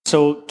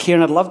So,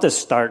 Kieran, I'd love to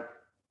start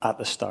at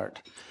the start.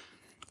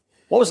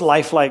 What was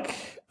life like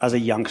as a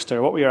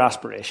youngster? What were your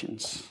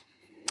aspirations?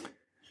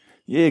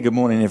 Yeah, good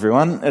morning,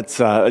 everyone. It's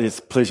a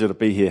pleasure to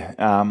be here.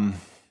 I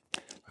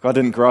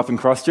didn't grow up in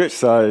Christchurch,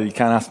 so you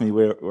can't ask me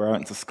where I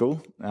went to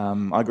school.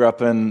 I grew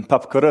up in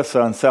Papakura,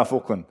 so in South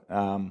Auckland.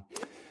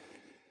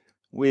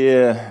 We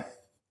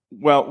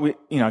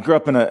grew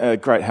up in a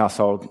great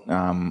household.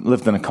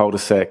 Lived in a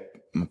cul-de-sac.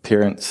 My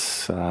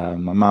parents, my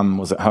mum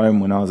was at home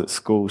when I was at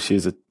school. She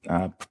was a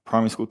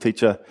primary school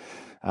teacher.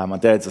 My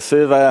dad's a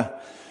surveyor.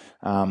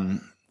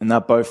 And they're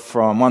both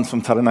one's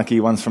from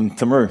Taranaki, one's from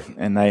Timaru.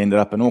 And they ended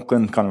up in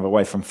Auckland, kind of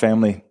away from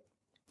family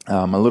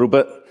a little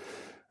bit,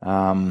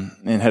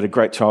 and had a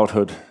great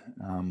childhood.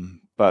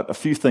 But a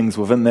few things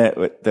within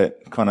that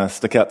kind of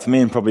stick out to me,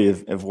 and probably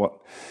of what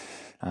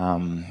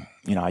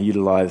I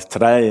utilise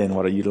today and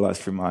what I utilise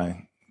through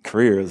my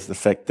career is the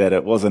fact that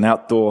it was an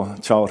outdoor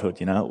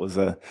childhood. It was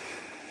a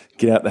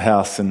get out the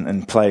house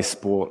and play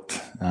sport.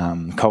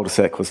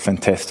 Cul-de-sac was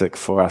fantastic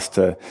for us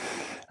to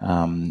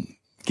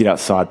get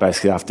outside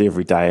basically after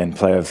every day and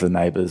play with the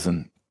neighbours,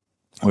 and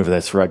whether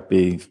that's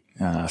rugby,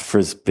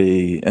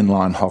 frisbee,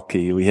 inline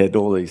hockey, we had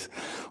all these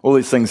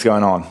things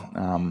going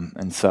on.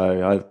 And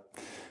so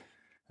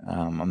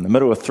I'm the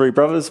middle of three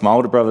brothers. My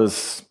older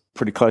brother's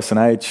pretty close in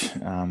age,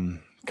 a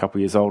couple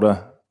of years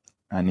older,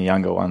 and the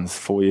younger one's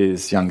 4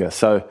 years younger.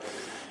 So,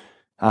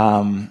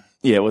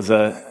 it was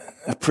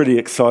a pretty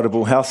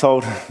excitable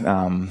household.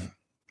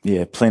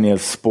 Plenty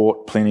of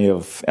sport, plenty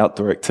of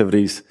outdoor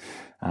activities,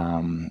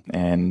 and,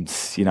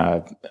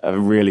 a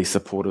really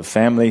supportive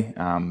family.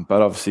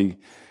 But obviously,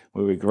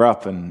 where we grew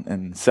up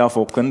in South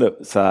Auckland,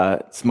 it's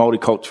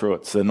multicultural.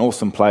 It's an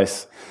awesome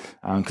place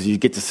because you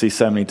get to see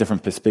so many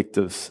different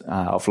perspectives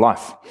of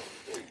life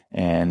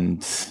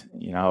and,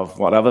 of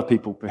what other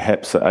people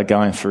perhaps are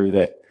going through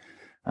that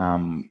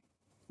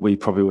we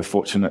probably were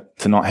fortunate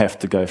to not have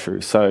to go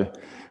through. So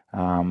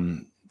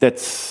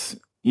that's,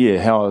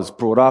 how I was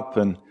brought up,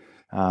 and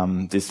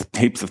there's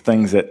heaps of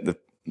things that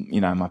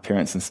my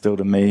parents instilled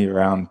in me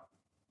around,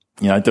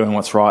 doing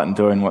what's right and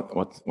doing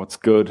what's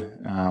good.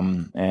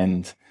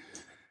 And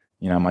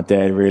my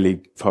dad really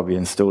probably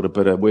instilled a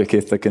bit of work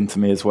ethic into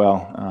me as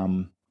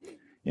well.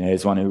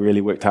 He's one who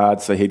really worked hard,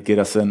 so he'd get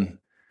us in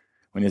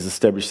when he was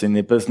established in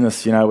their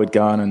business. We'd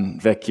go in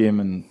and vacuum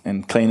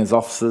and clean his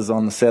offices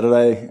on the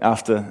Saturday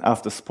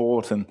after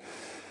sport, and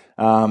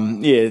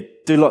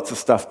do lots of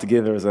stuff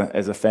together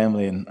as a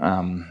family. And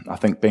I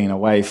think being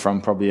away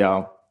from probably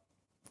our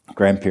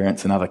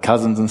grandparents and other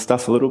cousins and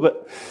stuff a little bit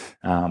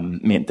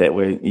meant that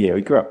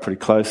we grew up pretty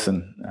close,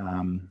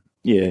 and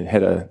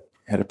had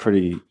a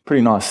pretty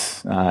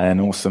nice and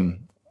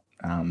awesome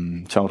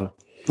childhood.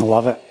 I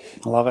love it.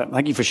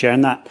 Thank you for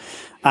sharing that.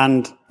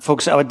 And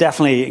folks, I would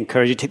definitely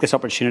encourage you to take this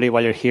opportunity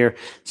while you're here.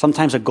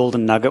 Sometimes a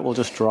golden nugget will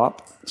just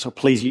drop. So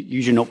please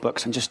use your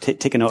notebooks and just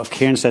take a note. If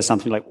Kieran says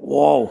something like,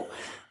 whoa,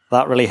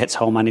 that really hits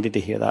home, I needed to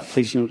hear that.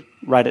 Please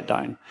write it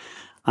down.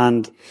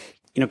 And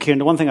Kieran,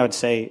 the one thing I would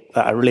say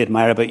that I really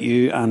admire about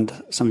you and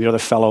some of your other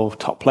fellow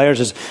top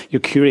players is your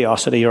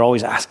curiosity. You're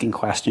always asking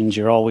questions.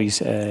 You're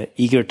always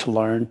eager to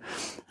learn.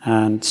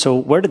 And so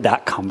where did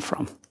that come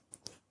from?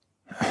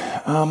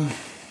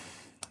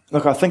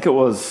 Look, I think it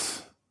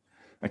was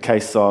a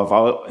case of,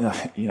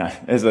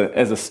 as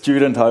a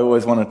student, I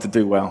always wanted to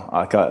do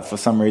well. For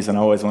some reason, I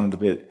always wanted to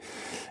be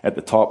at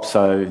the top.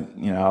 So,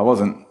 I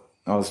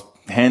was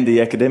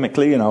handy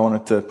academically, and I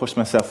wanted to push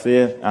myself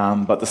there.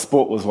 But the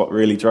sport was what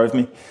really drove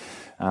me.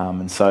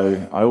 And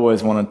so I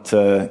always wanted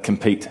to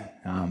compete.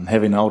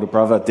 Having an older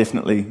brother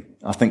definitely,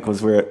 I think,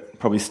 was where it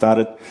probably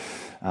started.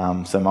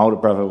 So my older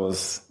brother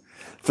was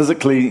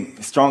physically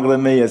stronger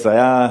than me, as they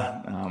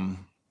are,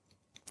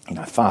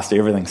 fast at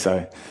everything.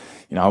 So,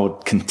 I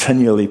would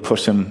continually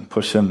push him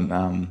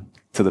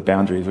to the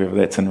boundaries, whether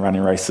that's in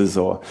running races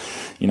or,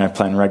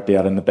 playing rugby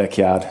out in the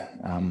backyard.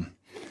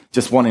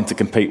 Just wanting to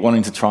compete,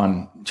 wanting to try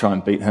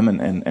and beat him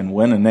and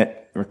win, and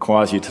that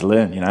requires you to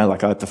learn.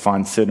 I had to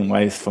find certain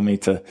ways for me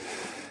to,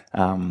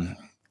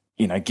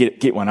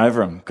 get one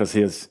over him, because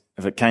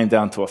if it came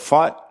down to a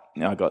fight,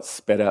 I got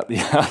spat out the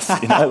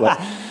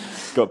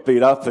ass, got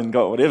beat up and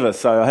got whatever.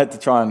 So I had to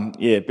try and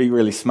be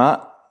really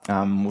smart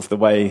with the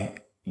way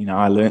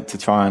I learnt to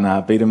try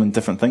and beat him in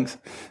different things.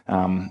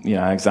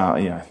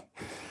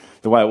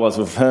 The way it was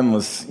with him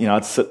was,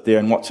 I'd sit there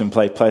and watch him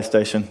play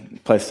PlayStation.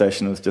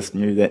 PlayStation was just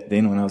new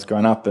then when I was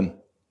growing up, and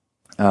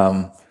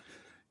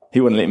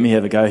he wouldn't let me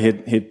have a go.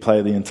 He'd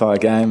play the entire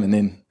game and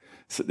then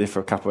sit there for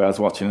a couple of hours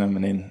watching him,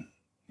 and then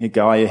he'd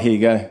go, "Oh yeah, here you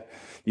go,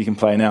 you can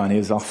play now," and he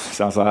was off.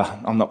 So I was like,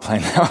 "I'm not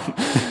playing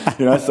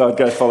now," So I'd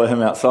go follow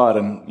him outside,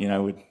 and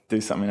we'd do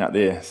something out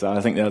there. So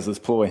I think that was his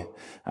ploy.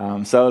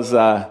 So it was,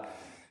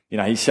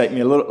 he shaped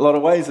me a lot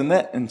of ways in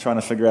that, and trying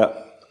to figure out,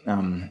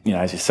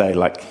 as you say,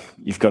 like,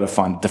 you've got to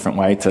find a different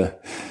way to,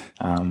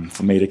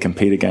 for me to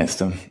compete against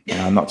him,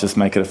 not just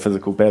make it a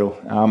physical battle.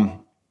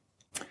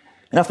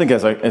 And I think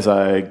as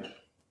I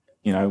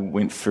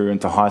went through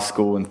into high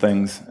school and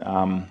things,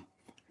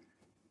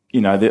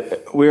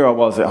 where I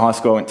was at high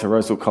school, I went to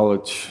Roosevelt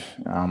College,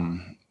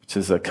 which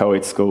is a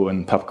co-ed school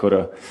in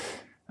Papakura.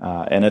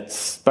 And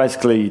it's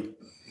basically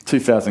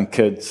 2,000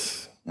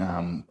 kids,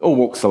 all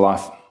walks of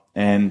life.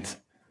 And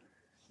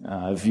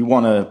if you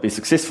want to be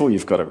successful,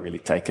 you've got to really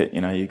take it.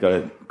 You've got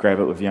to grab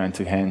it with your own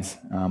two hands.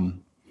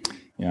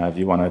 If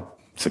you want to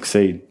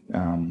succeed,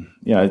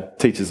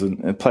 teachers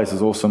and the place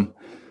is awesome.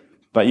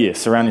 But yeah,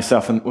 surround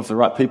yourself with the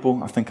right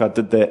people. I think I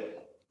did that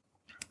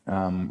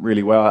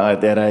really well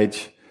at that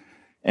age.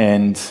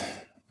 And,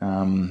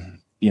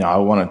 I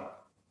wanted,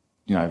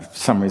 for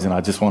some reason I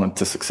just wanted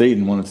to succeed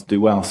and wanted to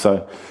do well.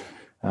 So,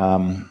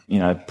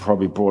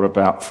 probably brought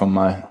about from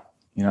my,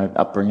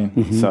 upbringing.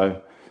 Mm-hmm.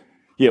 So,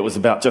 yeah, it was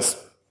about just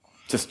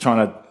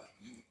trying to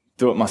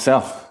do it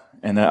myself.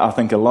 And I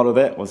think a lot of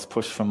that was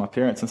pushed from my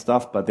parents and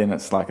stuff. But then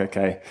it's like,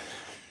 okay,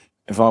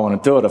 if I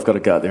want to do it, I've got to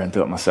go out there and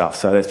do it myself.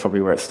 So that's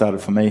probably where it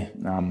started for me,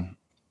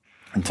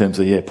 in terms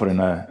of, putting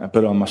a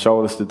bit on my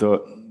shoulders to do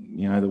it,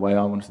 the way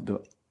I wanted to do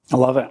it. I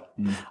love it.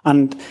 Mm.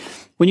 And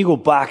when you go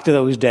back to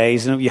those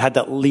days, you had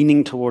that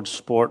leaning towards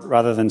sport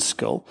rather than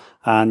school.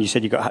 And you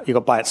said you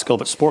got by at school,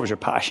 but sport was your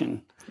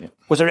passion. Yeah.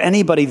 Was there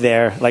anybody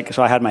there,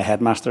 so I had my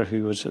headmaster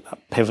who was a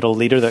pivotal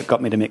leader that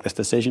got me to make this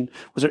decision.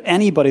 Was there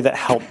anybody that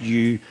helped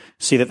you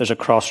see that there's a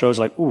crossroads,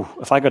 like, ooh,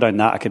 if I go down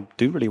that, I could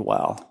do really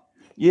well?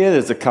 Yeah,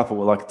 there's a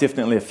couple,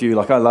 definitely a few.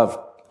 I love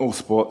all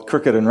sport.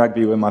 Cricket and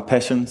rugby were my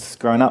passions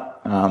growing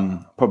up.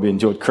 Probably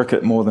enjoyed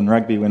cricket more than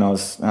rugby when I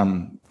was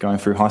going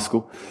through high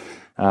school.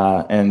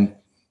 And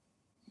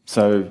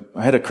so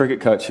I had a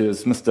cricket coach who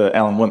was Mr.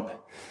 Alan Wimp.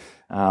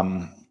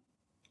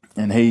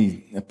 And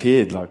he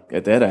appeared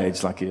at that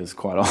age, he was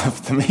quite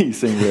old to me. He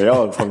seemed very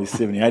old, probably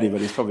 70, 80,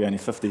 but he's probably only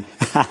 50,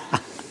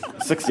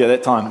 60 at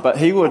that time. But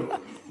he would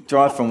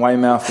drive from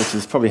Weymouth, which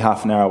is probably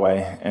half an hour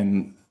away,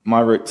 and my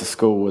route to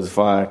school was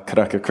via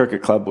Karaka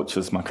Cricket Club, which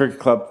was my cricket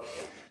club.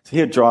 So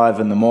he'd drive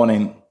in the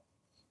morning,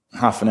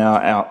 half an hour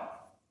out,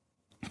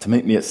 to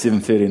meet me at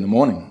 7:30 in the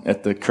morning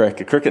at the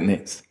Karaka Cricket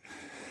Nets.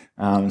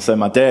 So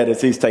my dad,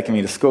 as he's taking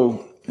me to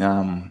school,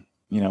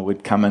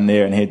 we'd come in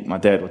there and my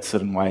dad would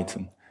sit and wait,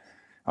 and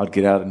I'd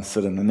get out and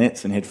sit in the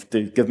nets, and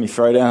he'd give me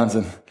throwdowns,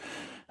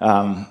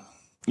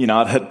 and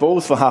I'd hit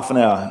balls for half an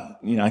hour,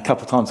 a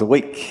couple of times a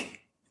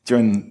week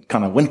during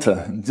kind of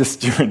winter, just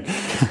during,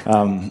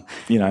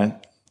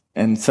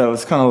 and so it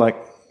was kind of like,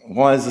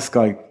 why is this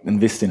guy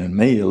investing in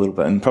me a little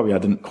bit? And probably I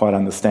didn't quite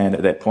understand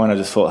at that point. I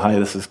just thought, hey,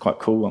 this is quite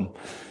cool.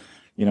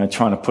 I'm,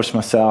 trying to push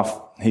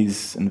myself.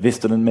 He's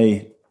invested in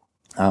me.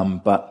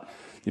 But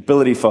the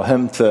ability for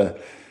him to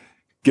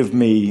give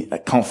me a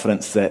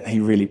confidence that he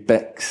really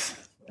backs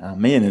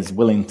me and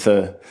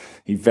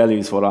he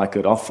values what I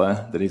could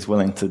offer, that he's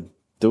willing to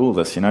do all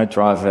this,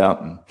 drive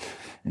out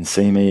and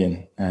see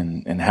me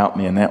and help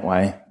me in that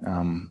way,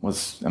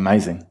 was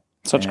amazing.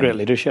 Such great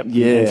leadership and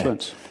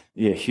influence.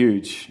 Yeah,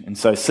 huge. And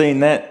so seeing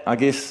that, I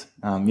guess,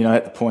 at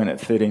the point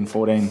at 13,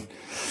 14,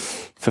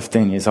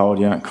 15 years old,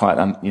 you don't quite,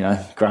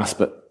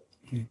 grasp it,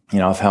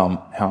 of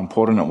how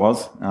important it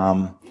was.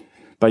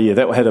 But yeah,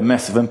 that had a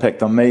massive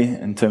impact on me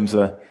in terms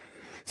of,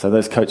 so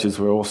those coaches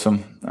were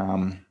awesome,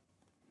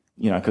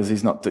 because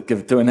he's not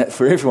doing that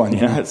for everyone,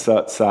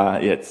 So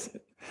it's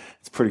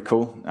pretty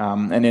cool.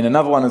 And then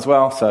another one as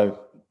well. So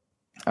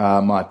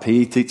my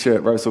PE teacher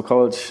at Roseville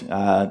College,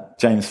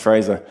 James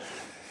Fraser,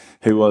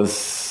 who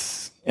was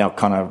our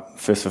kind of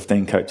first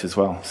 15 coach as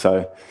well.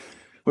 So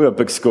we were a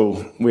big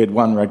school. We had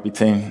one rugby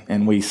team,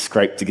 and we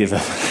scraped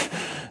together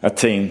a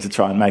team to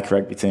try and make a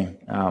rugby team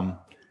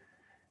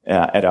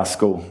at our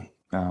school.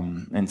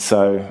 And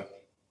so,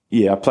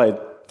 I played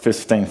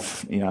first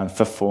 15,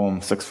 fifth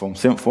form, sixth form,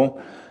 seventh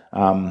form,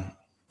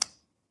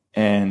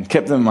 and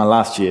kept them in my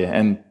last year.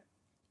 And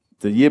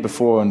the year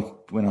before,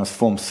 when I was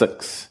form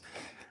 6,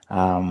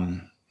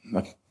 I'd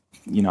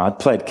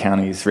played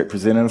counties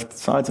representative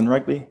sides in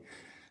rugby,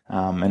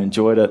 and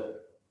enjoyed it.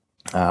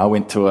 I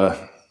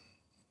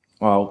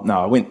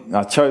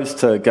chose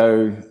to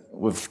go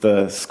with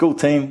the school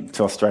team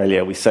to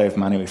Australia. We saved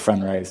money, we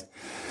fundraised.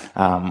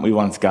 We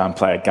wanted to go and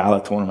play a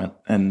gala tournament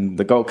in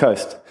the Gold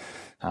Coast.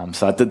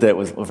 So I did that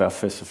with our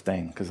first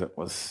 15 because it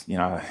was,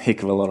 a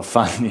heck of a lot of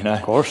fun,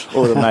 Of course.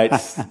 All the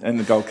mates in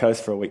the Gold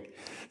Coast for a week.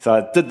 So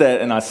I did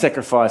that, and I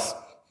sacrificed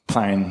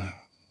playing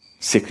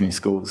secondary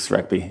schools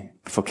rugby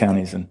for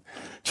counties and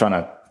trying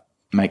to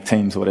make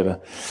teams or whatever.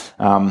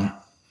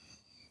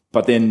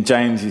 But then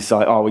James, he's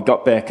like, we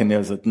got back and there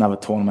was another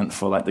tournament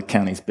for the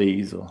counties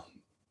Bs or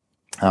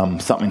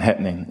something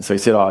happening. So he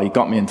said, he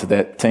got me into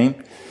that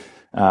team.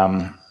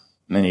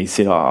 And he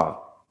said,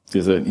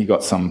 he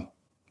got some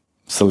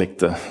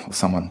selector or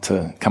someone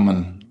to come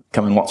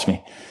and watch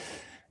me.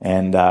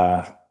 And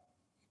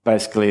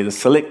basically the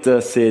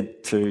selector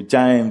said to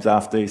James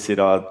after, he said,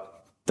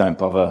 don't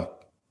bother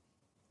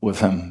with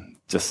him,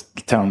 just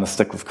tell him to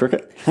stick with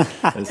cricket.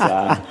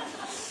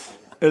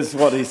 Is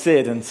what he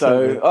said. And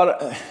so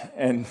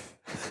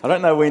I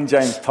don't know when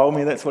James told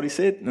me that's what he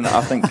said. And I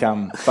think,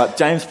 but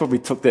James probably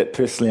took that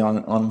personally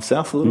on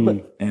himself a little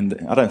bit. And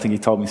I don't think he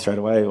told me straight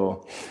away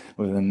or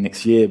within the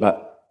next year.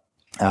 But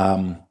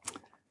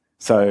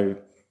so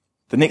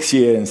the next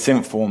year in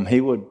seventh form,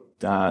 he would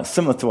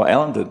similar to what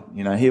Alan did.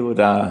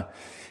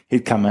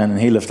 He'd come in and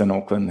he lived in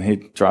Auckland.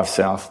 He'd drive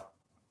south,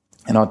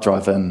 and I'd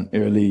drive in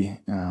early,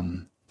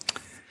 and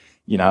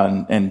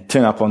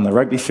turn up on the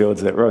rugby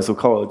fields at Rosehill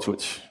College,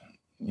 which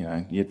you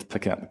had to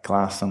pick out the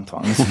class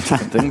sometimes and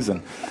different things,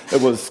 and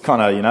it was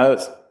kind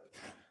of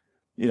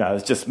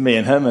it's just me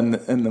and him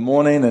in the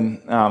morning,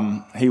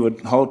 and he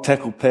would hold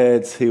tackle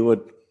pads. He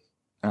would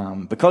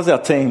because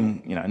our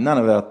team, none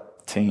of our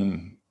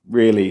team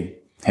really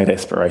had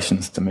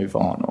aspirations to move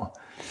on or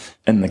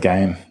in the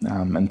game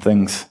and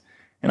things.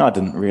 And I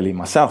didn't really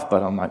myself,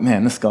 but I'm like,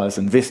 man, this guy's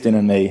investing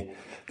in me.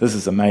 This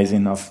is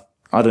amazing.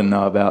 I didn't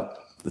know about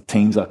the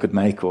teams I could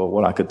make or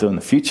what I could do in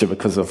the future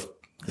because of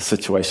the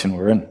situation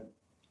we're in.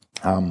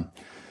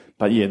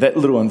 But yeah, that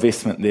little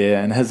investment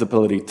there and his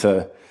ability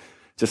to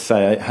just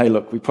say, hey,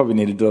 look, we probably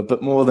need to do a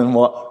bit more than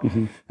what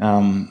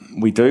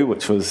we do,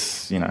 which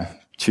was,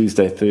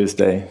 Tuesday,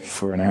 Thursday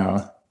for an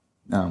hour,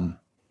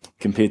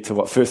 compared to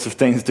what First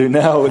 15s do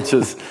now, which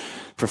is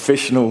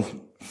professional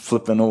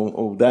flipping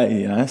all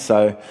day,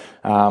 So,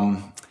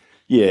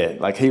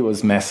 he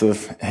was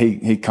massive.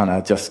 He kind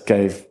of just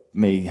gave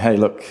me, hey,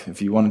 look,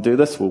 if you want to do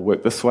this, we'll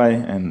work this way.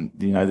 And,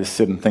 there's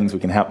certain things we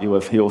can help you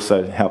with. He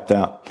also helped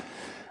out,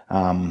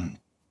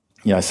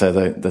 so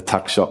the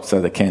tuck shop,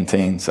 so the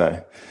canteen.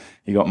 So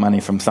he got money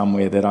from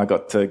somewhere that I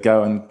got to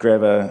go and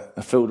grab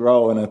a filled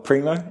roll and a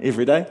Primo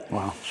every day.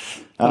 Wow.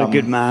 What a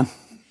good man.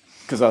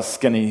 Because I was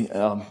skinny.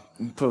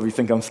 You probably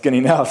think I'm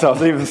skinny now, so I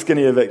was even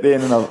skinnier back then,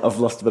 and I've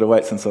lost a bit of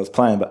weight since I was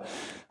playing, but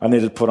I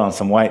needed to put on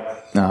some weight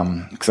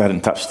because I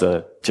hadn't touched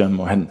the gym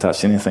or hadn't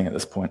touched anything at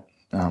this point.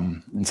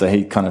 And so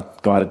he kind of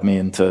guided me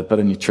into a bit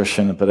of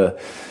nutrition, a bit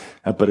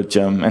of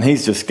gym, and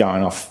he's just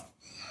going off.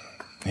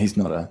 He's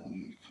not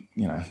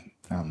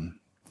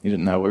he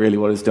didn't know really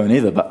what he was doing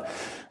either, but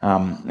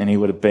and he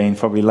would have been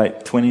probably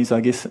late 20s,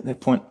 I guess, at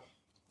that point.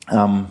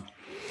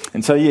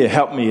 And so,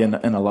 helped me in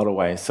a lot of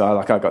ways. So,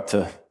 I got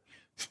to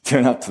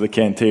turn up to the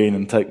canteen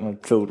and take my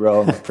filled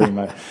roll and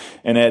Primo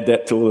and add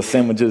that to all the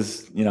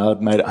sandwiches,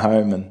 I'd made at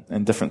home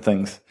and different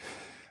things.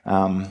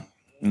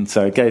 And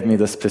so it gave me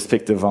this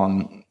perspective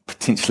on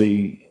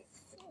potentially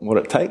what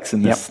it takes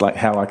and this,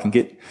 how I can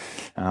get,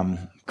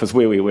 because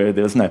where we were,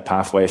 there was no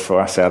pathway for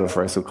us out of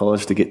Rosehill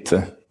College to get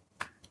to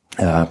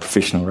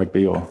professional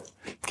rugby or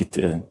get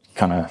to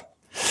kind of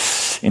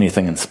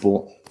anything in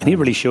sport. And he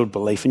really showed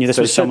belief in you. This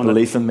was showed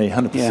belief in me,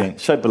 100%. Yeah.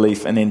 Showed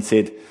belief and then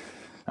said,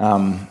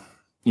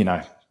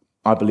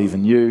 I believe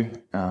in you.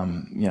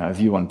 If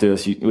you want to do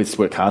this, let's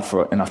work hard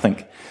for it. And I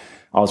think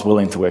I was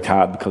willing to work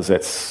hard because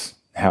that's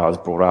how I was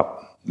brought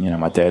up.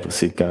 My dad would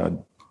say,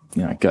 go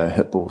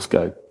hit balls,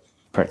 go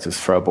practice,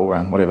 throw a ball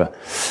around, whatever.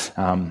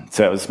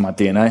 So that was my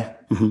DNA.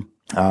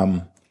 Mm-hmm.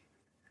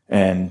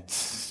 And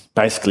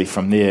basically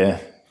from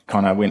there,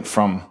 kind of went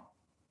from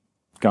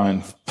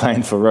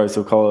playing for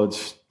Rosehill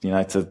College,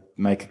 to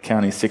make a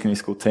county secondary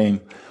school team,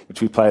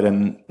 which we played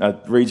in a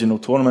regional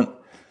tournament,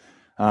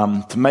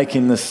 to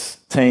making this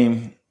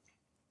team,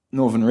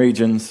 Northern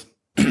Regions,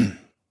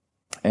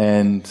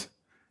 and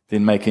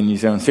then making New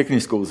Zealand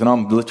secondary schools. And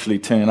I'm literally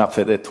turning up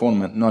at that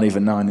tournament, not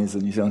even knowing there's a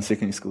New Zealand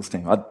secondary schools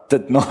team. I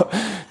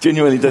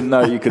genuinely didn't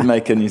know you could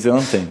make a New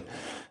Zealand team,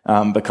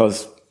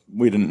 because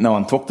no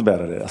one talked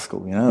about it at our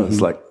school. It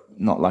was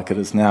not like it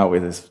is now where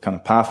there's kind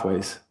of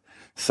pathways.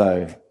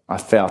 So I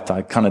felt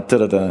I kind of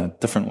did it in a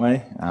different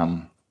way,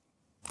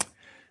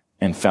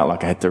 and felt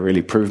like I had to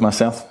really prove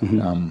myself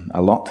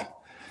a lot,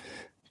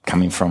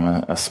 coming from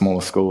a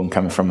smaller school and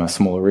coming from a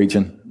smaller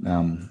region.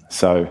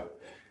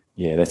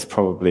 That's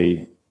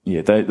probably,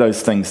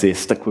 those things there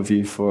stick with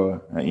you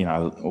for,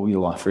 all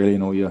your life really,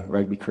 and all your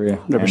rugby career,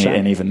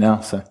 and even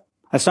now. So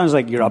it sounds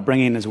like your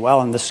upbringing as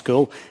well in this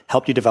school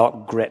helped you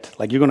develop grit.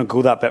 Like you're going to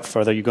go that bit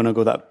further, you're going to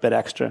go that bit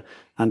extra.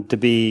 And to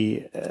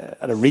be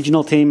at a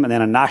regional team and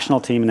then a national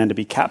team and then to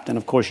be captain,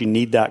 of course, you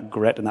need that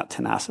grit and that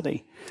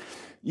tenacity.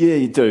 Yeah,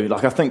 you do.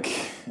 I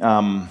think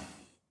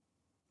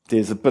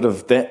there's a bit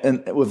of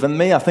that within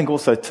me. I think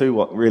also too,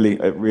 what really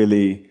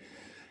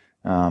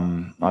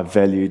I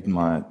valued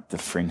the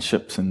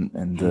friendships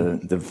and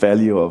the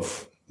value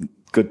of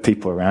good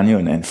people around you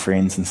and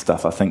friends and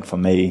stuff. I think for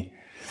me,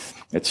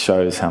 it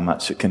shows how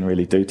much it can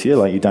really do to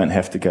you. You don't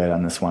have to go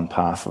down this one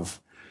path of,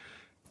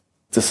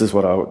 this is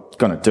what I'm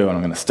going to do and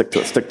I'm going to stick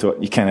to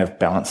it. You can have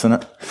balance in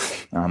it.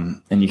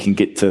 And you can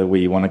get to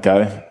where you want to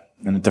go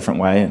in a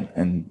different way,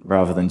 and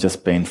rather than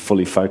just being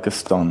fully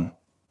focused on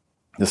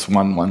this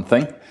one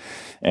thing.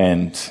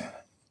 And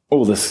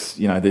all this,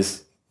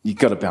 you've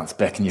got to bounce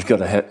back and you've got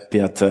to be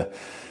able to,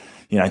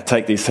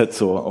 take these hits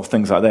or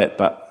things like that.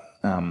 But,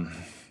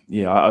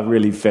 I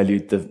really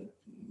valued the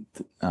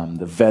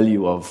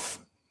value of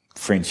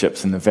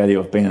friendships and the value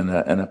of being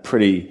in a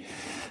pretty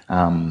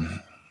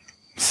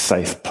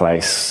safe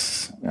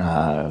place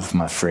with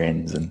my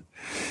friends and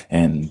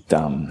in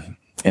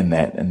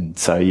that. And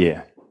so,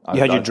 yeah. You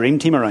had your dream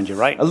team around you,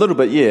 right? A little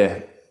bit,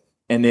 yeah.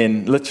 And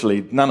then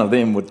literally none of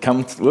them would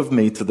come with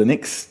me to the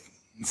next,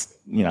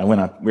 when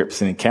I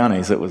represented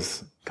counties, it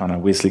was kind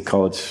of Wesley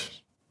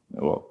College,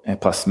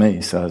 plus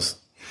me. So I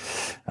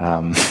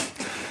was,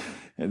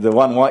 the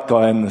one white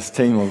guy in this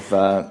team with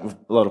a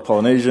lot of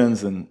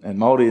Polynesians and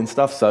Māori and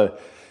stuff. So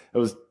it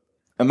was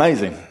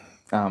amazing.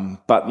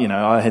 But,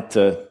 I had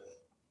to,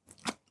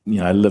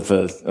 live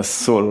a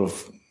sort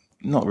of,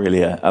 not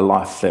really a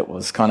life that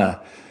was kind of,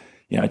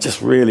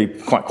 just really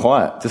quite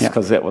quiet, just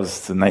because that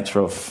was the nature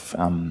of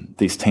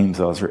these teams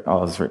I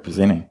was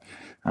representing.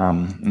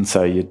 And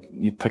so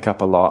you pick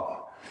up a lot.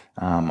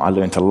 I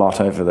learned a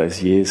lot over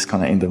those years,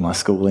 kind of ended my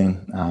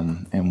schooling,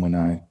 and when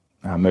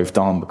I moved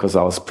on, because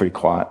I was pretty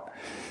quiet,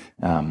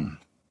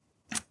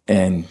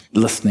 and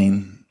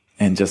listening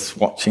and just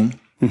watching.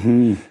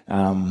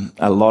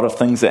 A lot of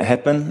things that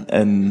happen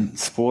in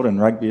sport and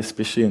rugby,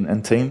 especially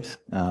in teams.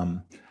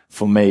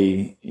 For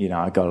me,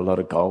 I got a lot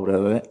of gold out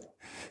of that.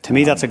 To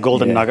me, that's a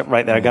golden nugget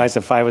right there, guys.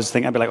 If I was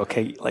thinking, I'd be like,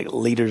 okay, like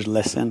leaders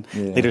listen,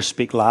 leaders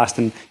speak last.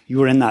 And you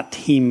were in that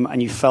team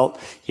and you felt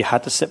you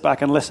had to sit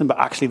back and listen, but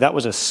actually that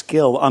was a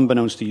skill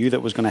unbeknownst to you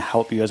that was going to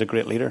help you as a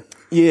great leader.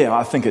 Yeah,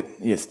 I think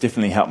it's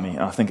definitely helped me.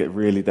 I think it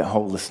really, that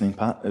whole listening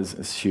part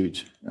is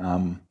huge.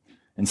 And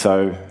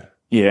so,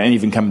 and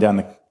even coming down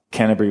to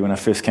Canterbury, when I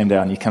first came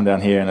down, you come down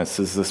here and it's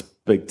this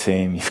big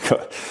team. You've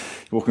got,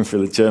 walking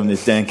through the gym,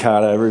 there's Dan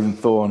Carter, Reuben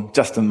Thorne,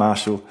 Justin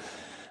Marshall,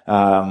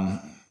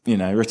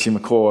 Richie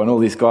McCaw and all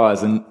these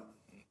guys, and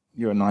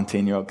you're a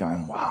 19-year-old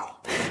going, wow,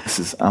 this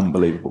is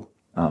unbelievable.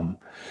 I'm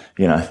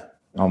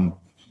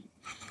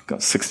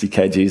got 60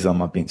 kgs on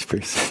my bench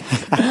press.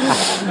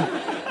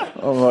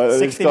 I'm like,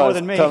 60 these guys more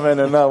than me. Come in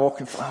and they're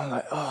walking. I'm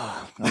like,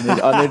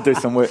 I need to do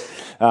some work.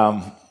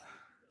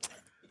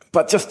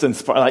 But just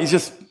inspire, like, you're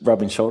just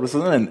rubbing shoulders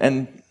with them,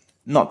 and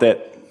not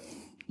that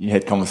you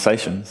had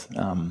conversations.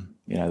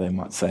 They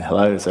might say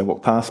hello as they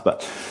walk past,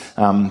 but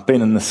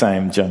being in the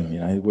same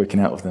gym, working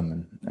out with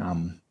them,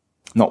 and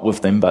not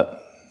with them,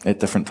 but at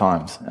different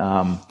times.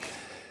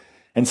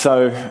 And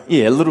so,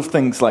 little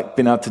things like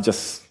being able to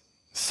just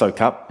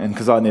soak up, and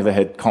because I never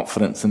had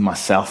confidence in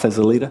myself as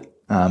a leader.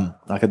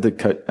 Like I did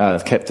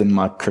captain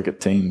my cricket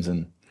teams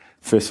and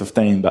first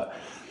 15, but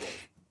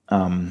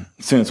as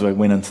soon as we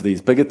went into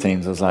these bigger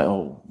teams, I was like,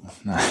 oh,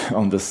 no,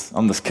 I'm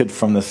this kid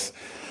from this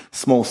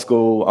small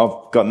school.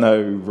 I've got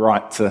no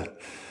right to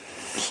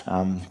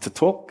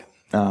talk.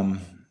 And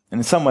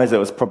in some ways that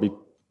was probably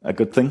a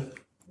good thing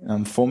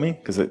for me,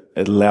 because it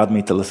allowed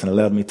me to listen,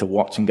 allowed me to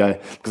watch and go,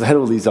 because I had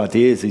all these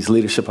ideas, these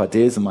leadership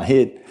ideas in my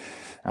head,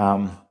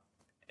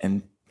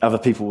 and other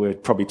people were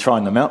probably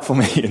trying them out for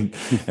me, and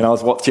I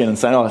was watching and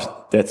saying,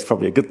 oh, that's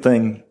probably a good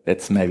thing,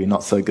 that's maybe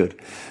not so good.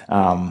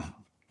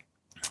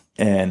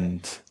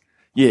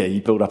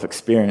 You build up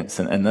experience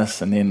in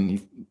this, and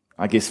then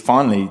I guess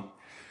finally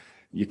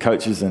your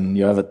coaches and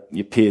your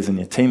peers and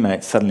your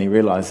teammates suddenly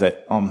realize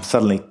that I'm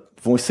suddenly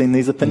voicing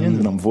these opinions,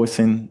 and I'm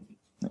voicing,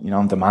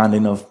 I'm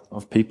demanding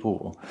of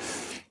people,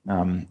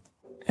 and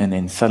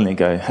then suddenly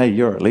go, hey,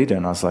 you're a leader.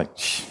 And I was like,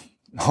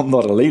 I'm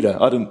not a leader.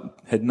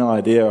 Had no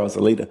idea I was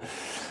a leader.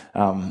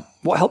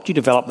 What helped you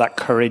develop that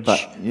courage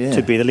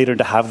to be the leader,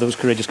 to have those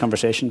courageous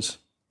conversations?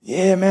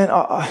 Yeah, man,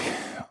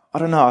 I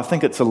don't know. I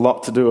think it's a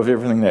lot to do with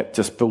everything that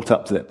just built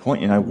up to that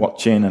point,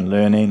 watching and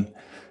learning,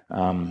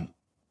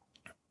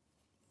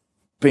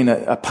 being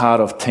a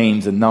part of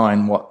teams and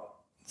knowing what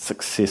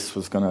success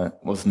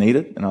was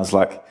needed. And I was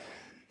like,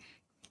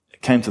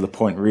 it came to the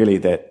point really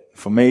that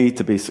for me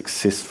to be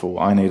successful,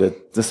 I needed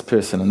this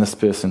person and this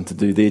person to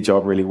do their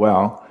job really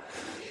well,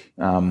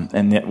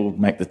 and that will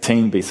make the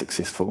team be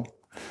successful.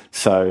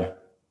 So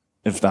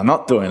if they're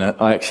not doing it,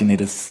 I actually need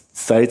to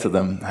say to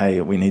them,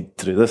 hey, we need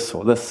to do this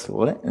or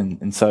that.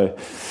 And so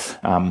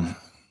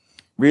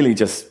really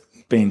just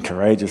being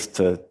courageous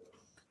to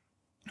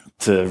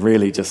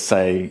really just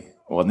say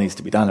what needs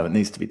to be done. If it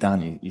needs to be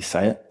done, you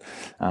say it.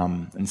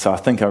 And so I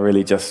think I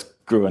really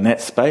just grew in that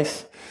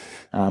space.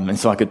 And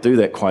so I could do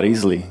that quite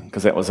easily,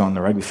 because that was on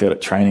the rugby field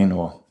at training,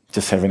 or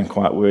just having a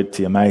quiet word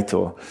to your mate,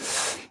 or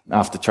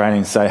after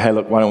training say, hey,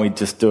 look, why don't we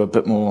just do a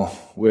bit more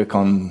work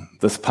on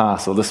this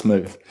pass or this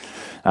move?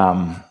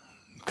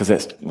 Because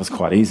that was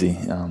quite easy.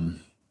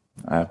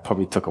 It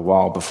probably took a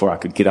while before I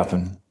could get up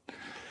in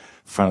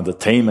front of the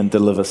team and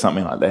deliver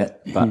something like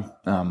that.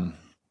 But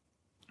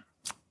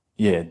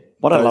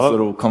those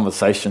little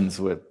conversations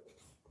were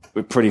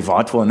pretty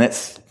vital, and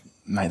that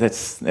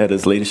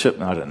is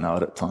leadership. I didn't know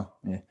it at the time.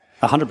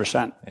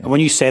 100%. And when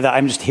you say that,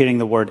 I'm just hearing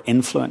the word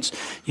influence.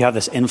 You have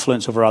this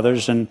influence over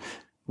others, and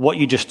what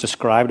you just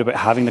described about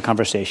having the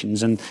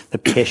conversations and the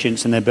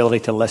patience and the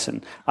ability to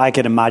listen, I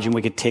could imagine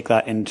we could take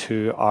that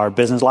into our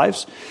business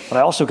lives, but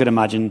I also could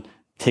imagine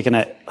taking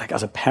it, like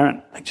as a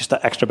parent, like just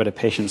that extra bit of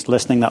patience,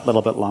 listening that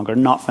little bit longer,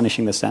 not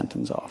finishing the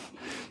sentence off.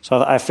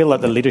 So I feel like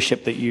the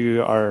leadership that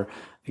you are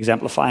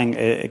exemplifying,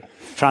 it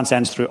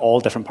transcends through all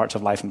different parts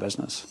of life and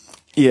business.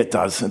 Yeah, it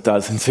does.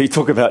 And so you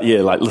talk about,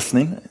 like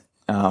listening.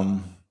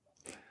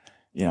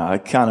 I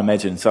can't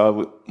imagine.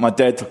 So my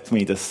dad took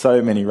me to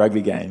so many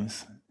rugby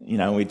games.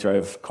 We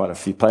drove quite a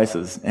few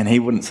places, and he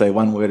wouldn't say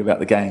one word about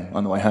the game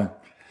on the way home.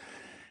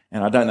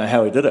 And I don't know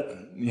how he did it.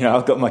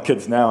 I've got my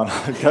kids now, and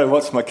I go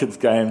watch my kids'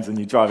 games, and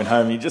you're driving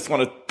home, and you just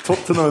want to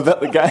talk to them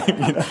about the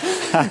game,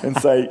 and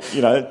say,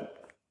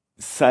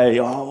 say,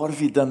 "Oh, what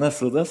have you done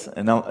this or this?"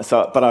 And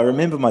but I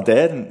remember my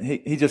dad, and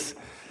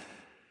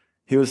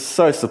he was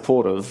so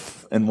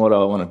supportive in what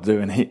I wanted to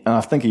do, and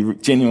I think he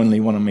genuinely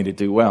wanted me to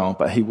do well,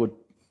 but he would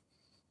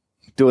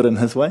do it in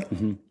his way.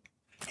 Mm-hmm.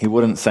 He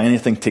wouldn't say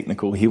anything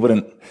technical. He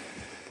wouldn't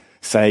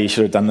say, "You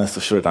should have done this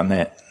or should have done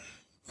that."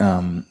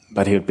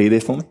 But he would be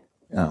there for me.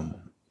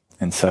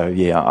 And so,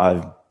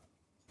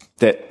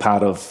 that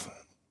part of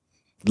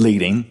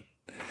leading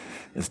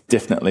is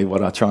definitely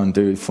what I try and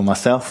do for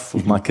myself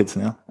with my kids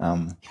now.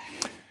 And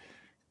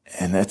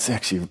that's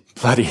actually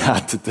bloody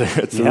hard to do.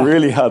 It's a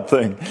really hard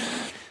thing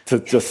to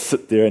just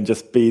sit there and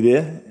just be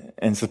there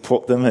and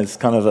support them as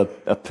kind of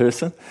a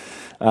person,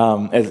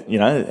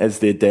 as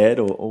their dad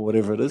or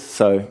whatever it is.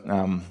 So,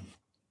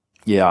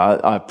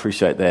 I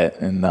appreciate that.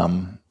 And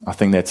I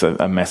think that's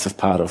a massive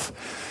part of,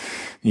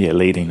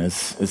 leading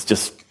is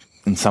just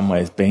in some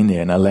ways being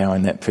there and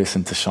allowing that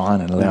person to shine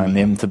and allowing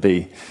them to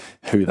be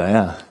who they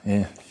are.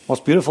 Yeah.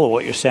 What's beautiful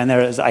what you're saying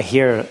there is I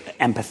hear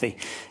empathy.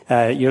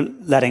 You're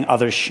letting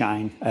others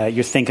shine.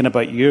 You're thinking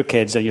about your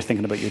kids and you're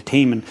thinking about your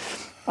team. And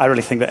I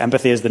really think that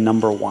empathy is the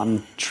number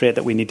one trait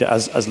that we need to,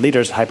 as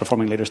leaders,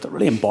 high-performing leaders, to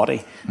really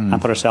embody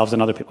and put ourselves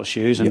in other people's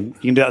shoes. And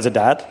you can do that as a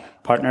dad,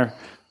 partner,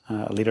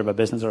 a leader of a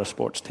business or a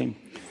sports team.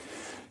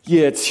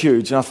 Yeah, it's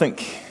huge. And I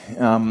think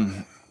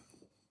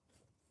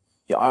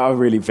I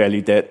really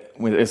valued that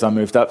as I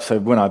moved up. So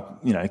when I,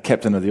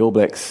 captain of the All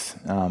Blacks,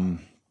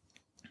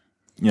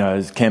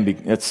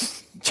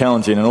 it's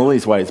challenging in all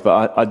these ways,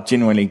 but I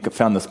genuinely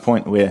found this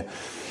point where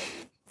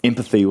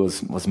empathy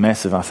was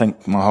massive. I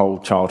think my whole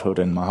childhood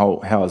and how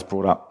I was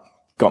brought up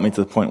got me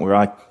to the point where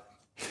I,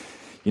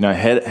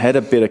 had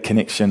a better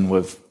connection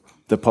with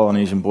the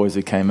Polynesian boys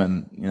who came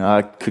in.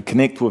 I could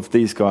connect with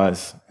these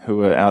guys who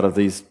were out of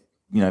these,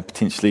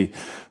 potentially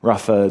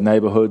rougher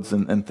neighbourhoods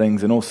and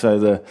things, and also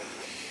the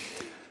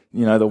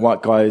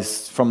white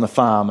guys from the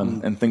farm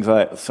and things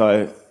like that.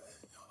 So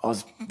I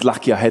was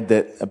lucky I had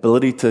that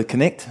ability to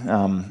connect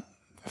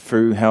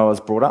through how I was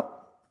brought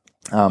up.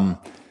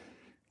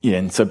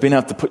 And so being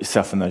able to put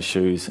yourself in those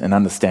shoes and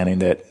understanding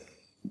that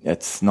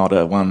it's not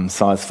a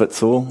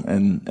one-size-fits-all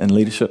in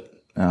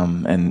leadership.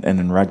 And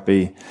in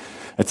rugby,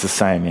 it's the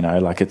same,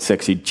 it's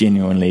actually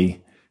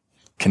genuinely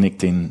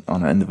connecting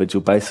on an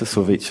individual basis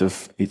with each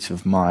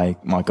of my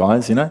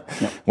guys,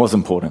 was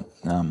important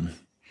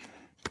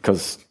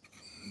because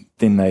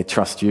then they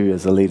trust you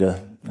as a leader.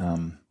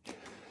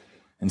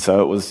 And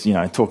so it was,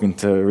 talking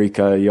to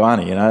Rieko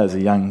Ioane, as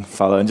a young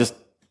fellow and just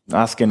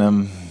asking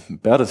him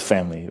about his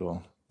family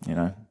or,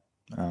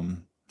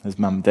 his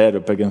mum and dad are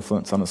a big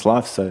influence on his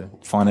life. So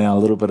finding out a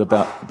little bit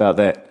about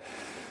that.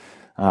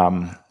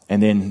 And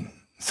then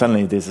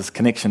suddenly there's this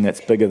connection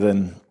that's bigger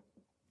than,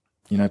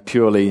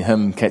 purely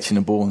him catching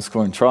a ball and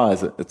scoring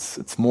tries.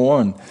 It's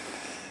more. And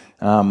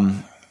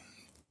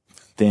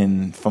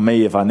then for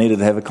me, if I needed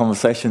to have a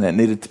conversation that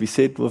needed to be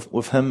said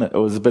with him, it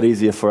was a bit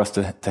easier for us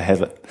to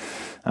have it.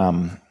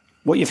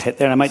 What you've hit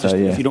there, and I might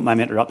if you don't mind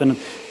me interrupting,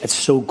 it's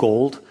so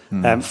gold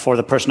for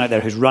the person out there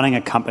who's running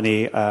a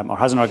company or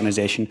has an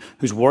organisation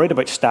who's worried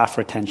about staff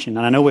retention.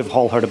 And I know we've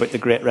all heard about the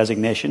Great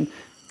Resignation.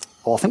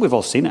 Well, I think we've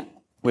all seen it.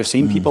 We've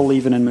seen people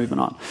leaving and moving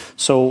on.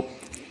 So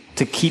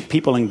to keep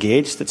people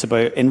engaged, it's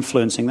about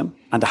influencing them.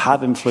 And to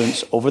have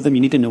influence over them,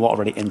 you need to know what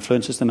already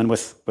influences them. And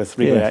with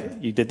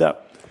Rieko, you did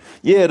that.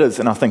 Yeah, it is.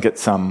 And I think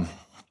it's,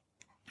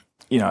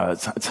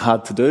 it's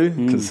hard to do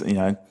because,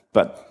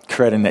 but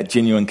creating that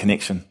genuine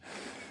connection,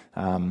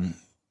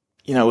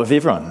 with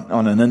everyone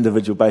on an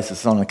individual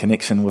basis, on a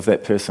connection with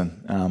that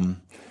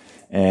person.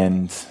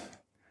 And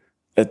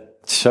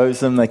it shows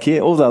them they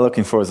care. All they're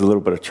looking for is a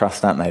little bit of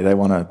trust, aren't they? They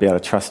want to be able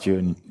to trust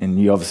you, and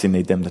you obviously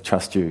need them to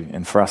trust you.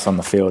 And for us on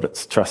the field,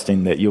 it's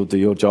trusting that you'll do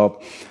your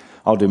job,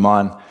 I'll do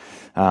mine,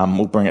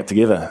 we'll bring it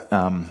together.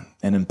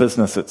 And in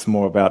business, it's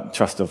more about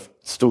trust of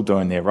still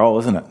doing their role,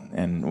 isn't it?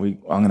 And I'm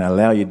going to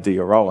allow you to do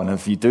your role. And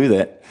if you do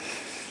that,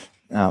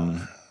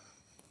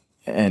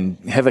 and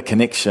have a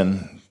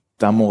connection,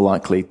 they're more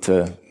likely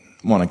to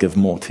want to give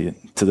more to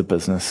the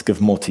business,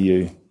 give more to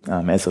you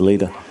as a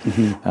leader.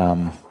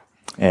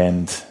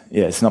 And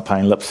it's not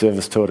paying lip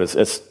service to it.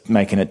 It's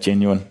making it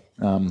genuine.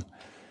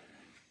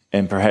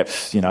 And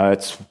perhaps,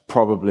 it's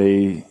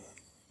probably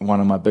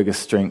one of my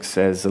biggest strengths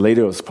as a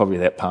leader was probably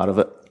that part of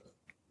it.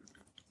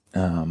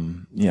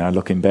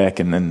 Looking back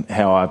and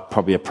how I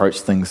probably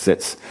approached things,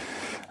 that's,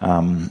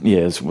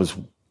 was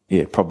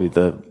probably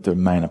the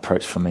main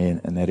approach for me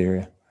in that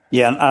area.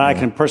 Yeah, and I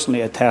can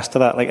personally attest to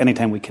that. Like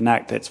anytime we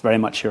connect, it's very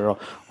much you're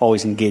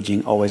always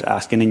engaging, always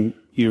asking, and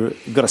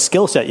you've got a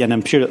skill set. And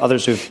I'm sure that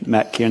others who've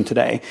met Kieran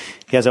today,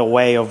 he has a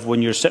way of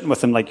when you're sitting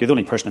with him, like you're the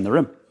only person in the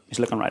room. He's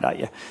looking right at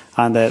you.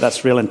 And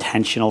that's real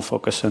intentional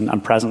focus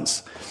and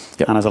presence.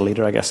 Yep. And as a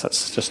leader, I guess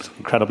that's just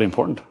incredibly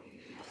important.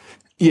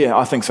 Yeah,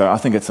 I think so. I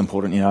think it's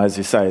important, as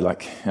you say,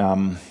 like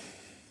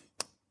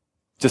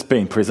just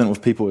being present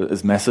with people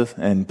is massive,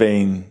 and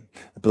being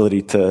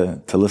ability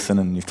to listen,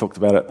 and you've talked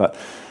about it, but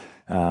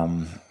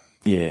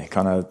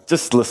kind of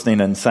just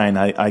listening and saying,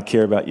 I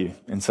care about you.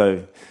 And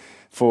so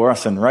for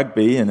us in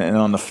rugby and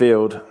on the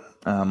field,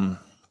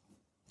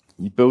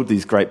 you build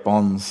these great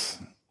bonds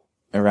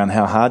around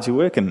how hard you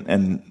work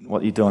and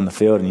what you do on the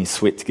field, and you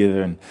sweat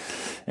together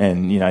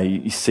and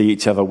you see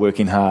each other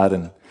working hard,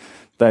 and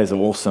those are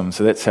awesome.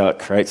 So that's how it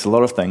creates a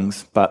lot of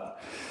things.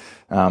 But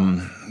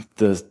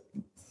the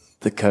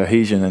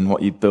cohesion and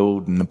what you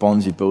build and the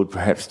bonds you build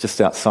perhaps just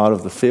outside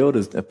of the field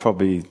is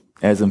probably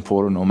as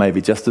important, or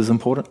maybe just as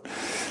important.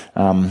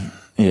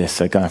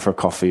 So going for a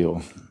coffee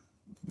or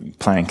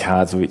playing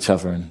cards with each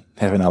other and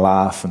having a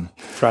laugh, and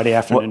Friday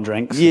afternoon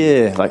drinks.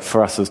 Yeah, like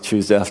for us it was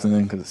Tuesday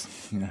afternoon because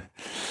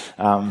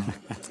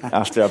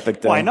after our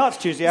big day. Why not?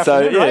 It's Tuesday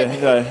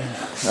afternoon, right?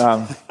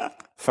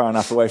 Far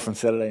enough away from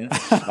Saturday.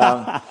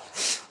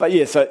 But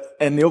yeah,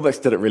 and the All Blacks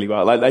did it really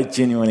well. Like they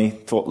genuinely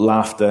thought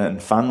laughter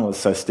and fun was.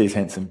 So Steve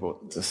Hansen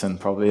brought this in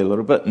probably a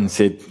little bit and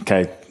said,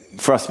 okay,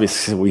 for us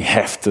we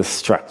have to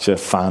structure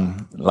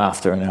fun,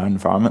 laughter in our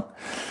environment.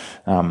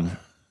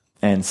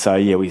 And so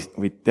we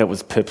that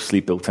was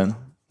purposely built in.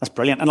 That's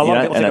brilliant. And a lot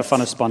of people think of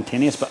fun as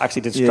spontaneous, but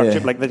actually did structure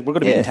it. Like we're going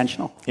to be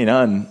intentional.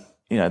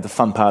 The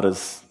fun part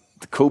is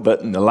the cool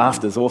bit, and the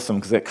laughter is awesome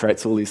because that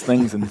creates all these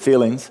things and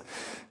feelings.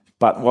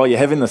 But while you're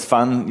having this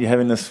fun, you're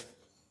having this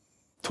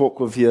talk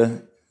with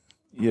your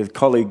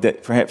colleague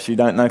that perhaps you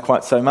don't know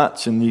quite so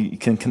much, and you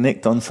can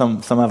connect on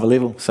some other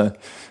level. So,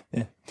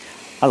 yeah.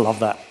 I love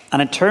that.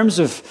 And in terms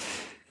of,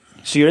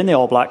 so you're in the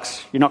All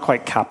Blacks, you're not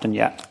quite captain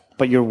yet,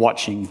 but you're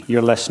watching,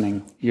 you're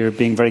listening, you're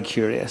being very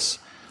curious.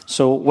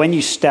 So when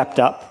you stepped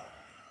up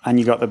and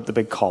you got the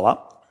big call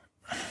up,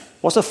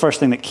 what's the first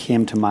thing that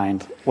came to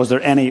mind? Was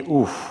there any,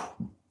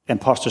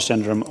 imposter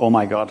syndrome, oh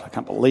my God, I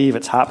can't believe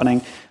it's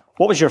happening?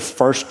 What was your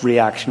first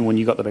reaction when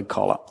you got the big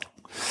call up?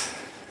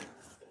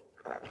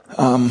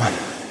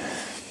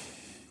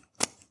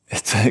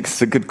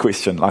 It's a good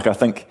question. Like, I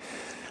think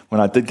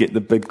when I did get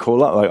the big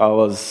call up, like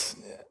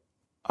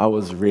I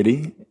was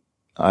ready.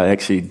 I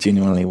actually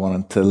genuinely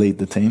wanted to lead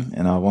the team,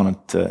 and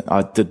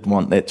I did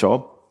want that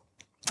job.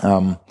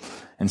 And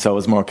so it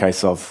was more a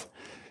case of,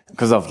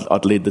 because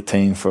I'd led the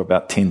team for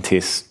about 10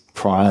 tests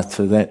prior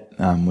to that,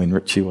 when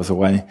Richie was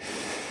away.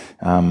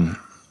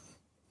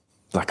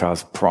 Like I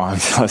was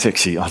primed.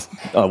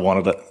 I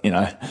wanted it,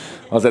 I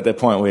was at that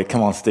point where,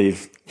 come on,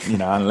 Steve,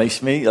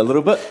 unleash me a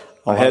little bit.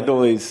 I had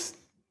all these,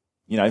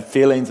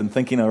 feelings and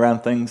thinking around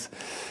things,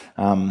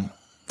 and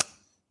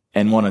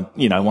wanted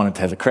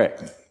to have a crack.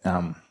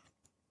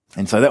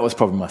 And so that was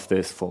probably my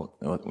first thought,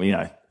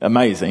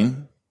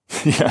 amazing.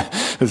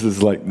 This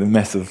is like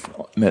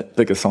the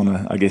biggest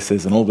honour, I guess,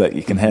 as an All Black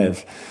you can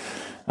have.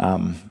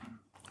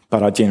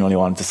 But I genuinely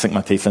wanted to sink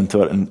my teeth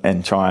into it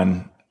and try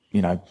and,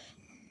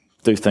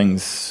 do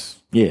things,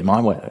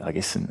 my way, I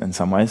guess, in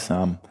some ways.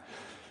 So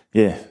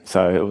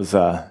it was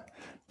a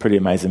pretty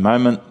amazing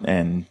moment,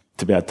 and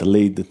to be able to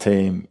lead the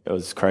team, it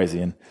was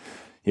crazy. And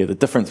the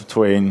difference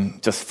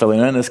between just filling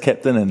in as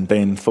captain and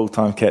being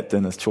full-time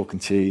captain is chalk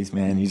and cheese,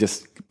 man. You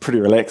just pretty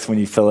relaxed when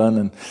you fill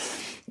in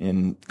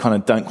and kind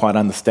of don't quite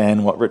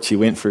understand what Richie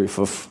went through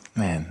for,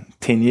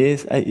 10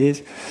 years, 8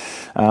 years.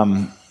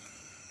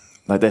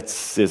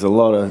 There's a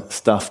lot of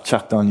stuff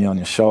chucked on you on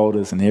your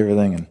shoulders and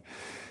everything.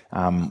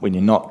 And when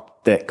you're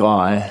not that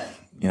guy,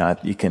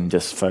 you can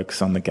just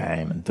focus on the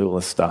game and do all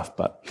this stuff.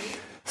 But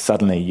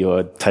suddenly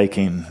you're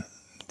taking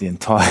the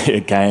entire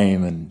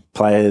game and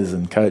players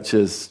and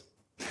coaches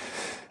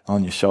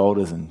on your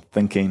shoulders and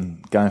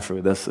thinking, going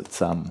through this. It's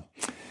the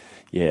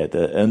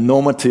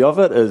enormity of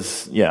it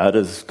is, it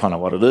is kind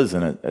of what it is,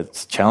 and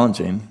it's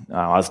challenging.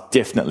 I was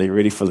definitely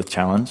ready for the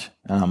challenge.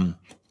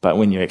 But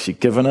when you're actually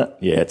given it,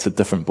 it's a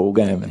different ball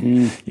game,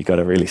 and you got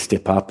to really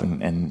step up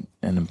and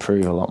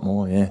improve a lot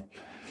more. Yeah.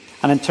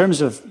 And in terms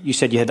of, you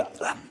said you had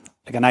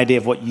like an idea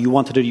of what you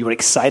wanted to do. You were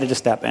excited to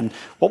step in.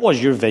 What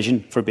was your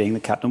vision for being the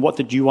captain? What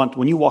did you want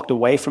when you walked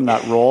away from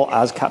that role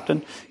as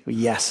captain?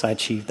 Yes, I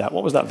achieved that.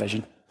 What was that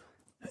vision?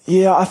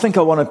 Yeah, I think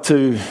I wanted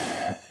to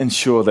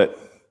ensure that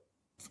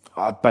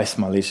I based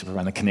my leadership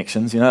around the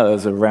connections. It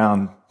was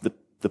around the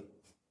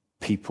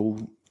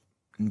people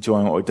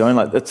enjoying what we're doing.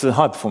 Like, it's a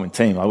high performing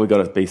team. Like, we've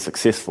got to be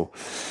successful.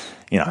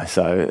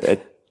 So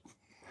it.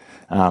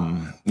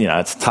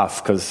 It's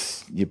tough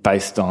because you're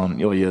based on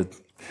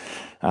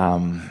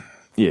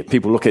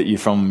people look at you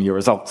from your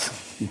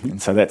results, and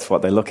so that's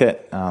what they look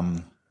at,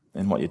 and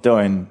what you're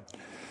doing.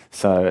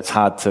 So it's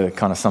hard to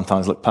kind of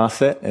sometimes look past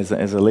that as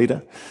a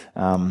leader.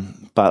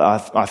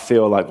 But I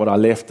feel like what I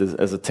left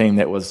is a team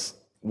that was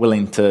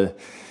willing to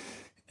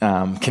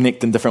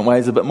connect in different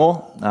ways a bit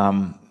more,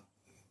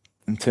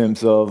 in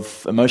terms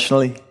of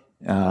emotionally,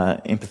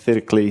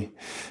 empathetically,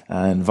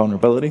 and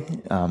vulnerability.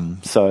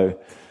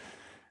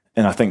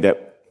 And I think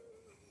that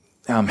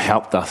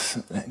helped us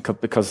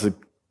because the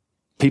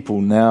people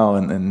now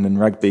in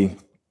rugby,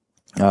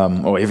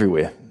 or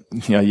everywhere,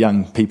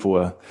 young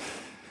people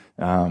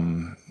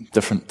are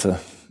different to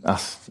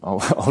us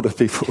older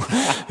people,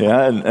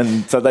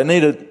 and so they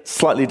needed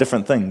slightly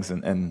different things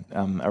and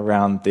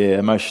around their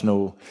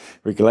emotional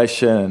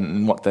regulation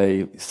and what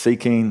they're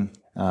seeking.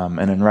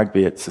 And in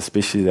rugby, it's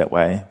especially that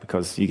way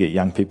because you get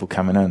young people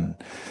coming in.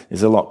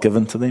 There's a lot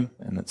given to them,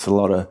 and it's a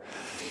lot of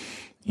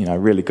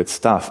really good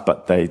stuff,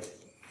 but they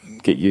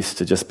get used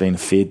to just being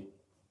fed,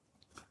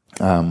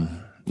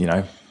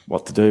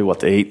 what to do, what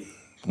to eat,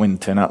 when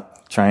to turn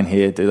up, train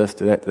here, do this,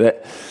 do that, do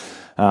that.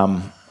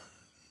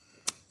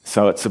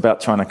 So it's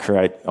about trying to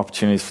create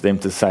opportunities for them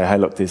to say, hey,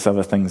 look, there's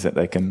other things that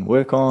they can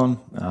work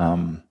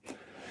on.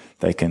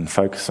 They can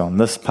focus on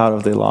this part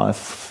of their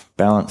life,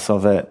 balance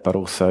of it, but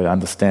also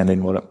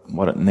understanding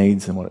what it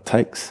needs and what it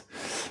takes.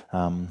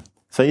 I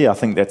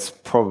think that's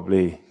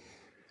probably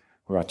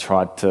where I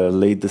tried to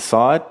lead the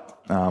side.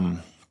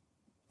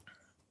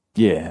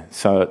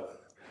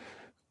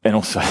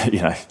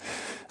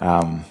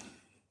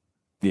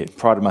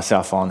 Prided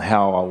myself on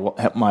how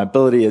my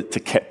ability to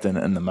captain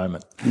in the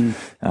moment.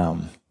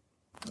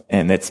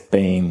 And that's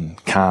being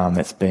calm,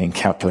 that's being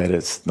calculated,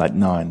 it's like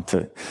knowing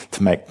to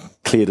make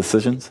clear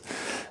decisions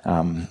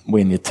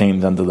when your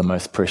team's under the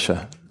most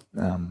pressure.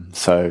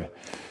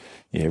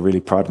 Really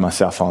pride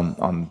myself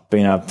on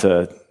being able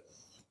to,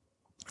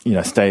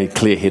 stay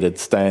clear-headed,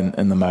 stay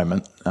in the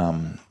moment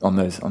on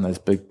those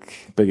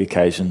big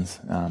occasions,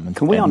 and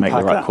can we and make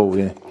the right that? call.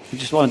 Yeah, I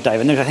just want to dive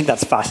in there. I think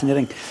that's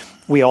fascinating.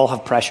 We all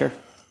have pressure.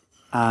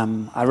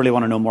 I really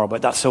want to know more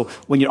about that. So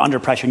when you're under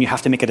pressure and you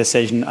have to make a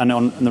decision, and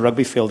on the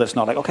rugby field, it's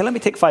not like, okay, let me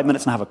take 5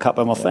 minutes and have a cup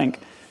and we'll think.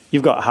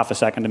 You've got half a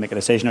second to make a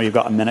decision, or you've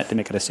got a minute to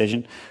make a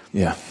decision.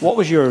 Yeah. What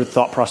was your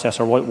thought process,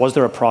 or was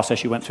there a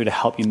process you went through to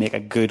help you make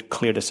a good,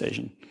 clear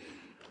decision?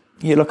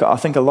 Yeah, look, I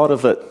think a lot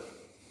of it,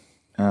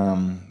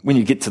 when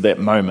you get to that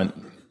moment,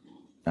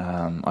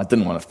 I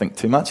didn't want to think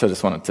too much. I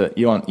just wanted to,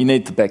 you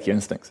need to back your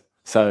instincts.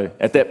 So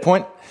at that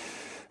point,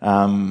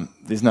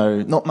 there's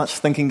not much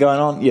thinking going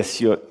on.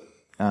 Yes,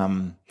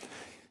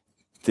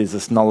 there's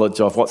this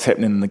knowledge of what's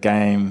happening in the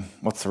game,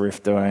 what's the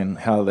ref doing,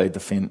 how they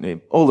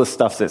defend, all the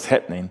stuff that's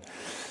happening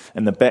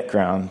in the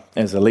background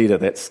as a leader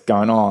that's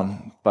going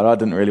on, but I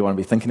didn't really want to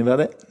be thinking about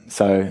it.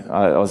 So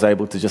I was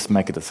able to just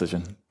make a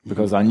decision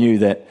because I knew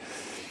that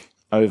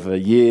over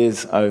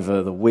years,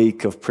 over the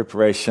week of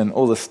preparation,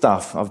 all this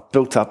stuff, I've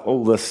built up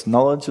all this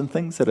knowledge and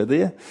things that are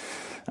there,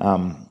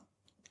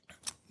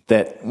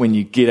 that when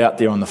you get out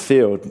there on the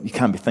field, you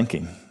can't be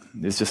thinking.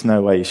 There's just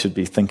no way you should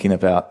be thinking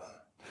about,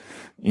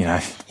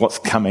 what's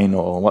coming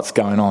or what's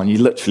going on. You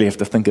literally have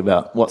to think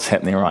about what's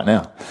happening right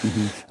now.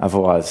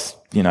 Otherwise,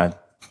 you're not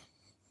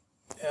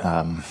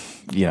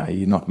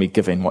be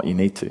giving what you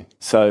need to.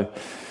 So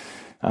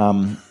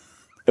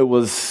it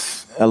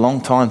was a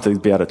long time to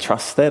be able to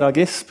trust that, I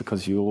guess,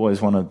 because you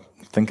always want to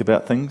think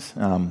about things.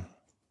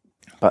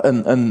 But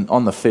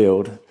on the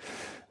field,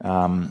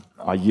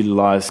 I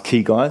utilised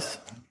key guys,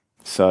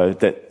 so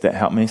that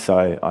helped me.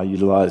 So I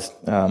utilised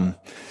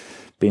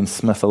Ben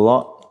Smith a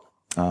lot,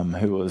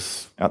 who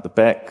was out the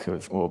back,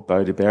 or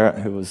Bodie Barrett,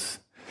 who was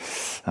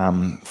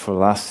for the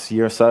last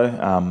year or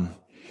so.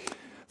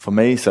 For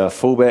me, so a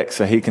fullback,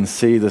 so he can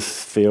see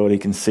this field, he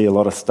can see a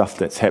lot of stuff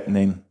that's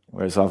happening,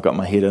 whereas I've got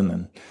my head in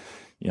and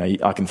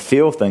I can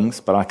feel things,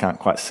 but I can't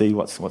quite see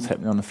what's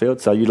happening on the field.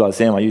 So I utilise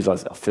them. I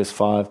utilise our first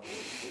five,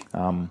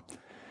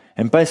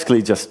 and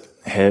basically just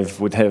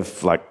would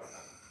have like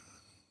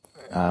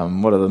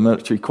what do the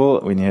military call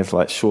it when you have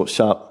like short,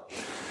 sharp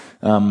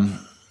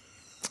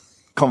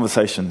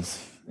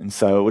conversations. And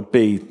so it would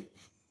be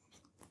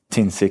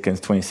 10 seconds,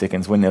 20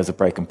 seconds when there was a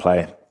break and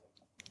play,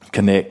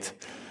 connect.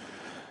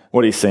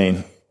 What are you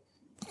seeing?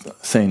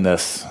 Seeing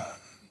this.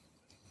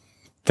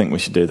 Think we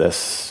should do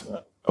this.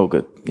 All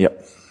good.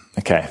 Yep.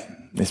 Okay.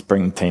 Let's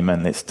bring the team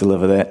in. Let's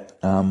deliver that.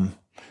 And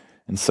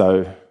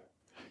so,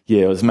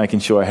 I was making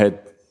sure I had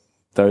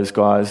those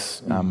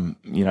guys,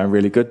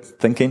 really good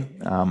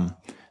thinking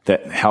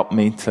that helped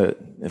me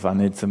if I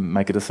need to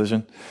make a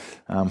decision.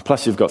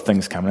 Plus, you've got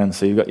things coming in.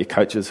 So you've got your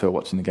coaches who are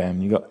watching the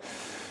game.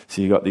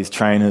 You've got these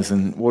trainers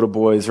and water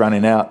boys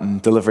running out and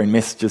delivering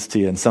messages to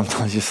you, and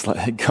sometimes you're just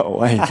like, go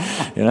away,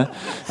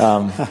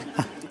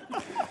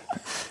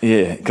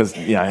 because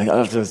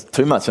there's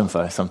too much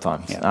info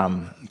sometimes. Yeah.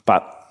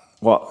 But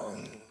what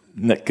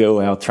Nick Gill,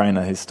 our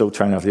trainer, who's still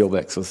trainer of the All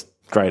Blacks, was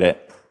great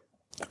at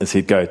is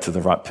he'd go to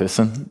the right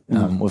person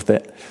with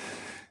that,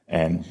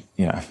 and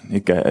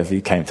he'd go, if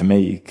he came to me,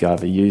 you could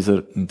either use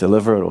it and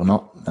deliver it or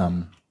not,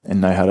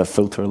 and know how to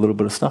filter a little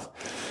bit of stuff.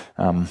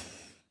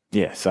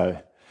 So.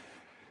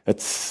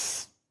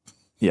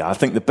 I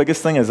think the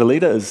biggest thing as a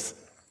leader is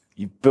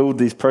you build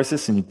these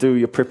processes and you do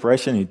your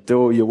preparation, you do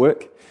all your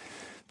work,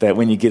 that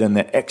when you get in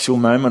that actual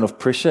moment of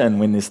pressure and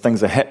when these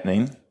things are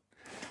happening,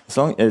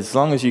 as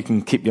long as you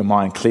can keep your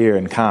mind clear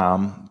and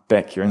calm,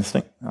 back your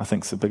instinct, I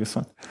think is the biggest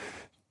one.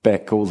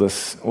 Back all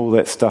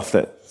that stuff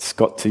that's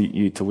got to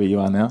you to where you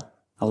are now.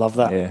 I love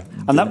that. Yeah.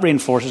 And that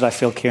reinforces, I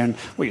feel, Kieran,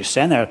 what you're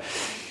saying there.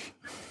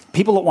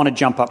 People that want to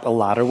jump up a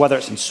ladder, whether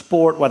it's in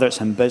sport, whether it's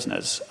in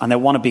business, and they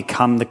want to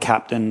become the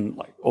captain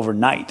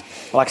overnight.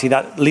 Well, actually,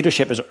 that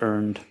leadership is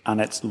earned and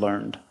it's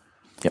learned.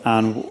 Yep.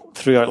 And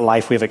throughout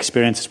life, we have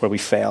experiences where we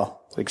fail,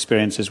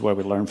 experiences where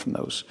we learn from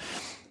those.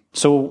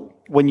 So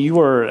when you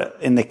were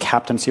in the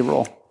captaincy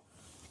role,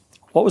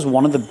 what was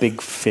one of the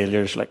big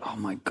failures? Like, oh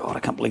my God,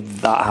 I can't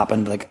believe that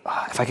happened. Like,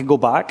 if I could go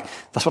back,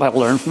 that's what I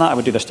learned from that. I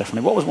would do this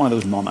differently. What was one of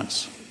those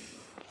moments?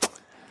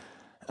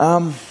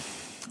 I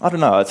don't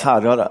know. It's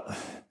hard.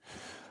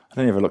 I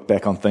don't ever look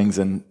back on things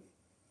and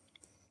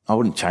I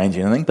wouldn't change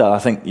anything, but I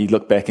think you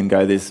look back and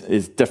go,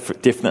 there's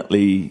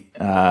definitely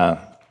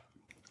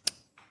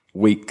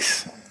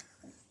weeks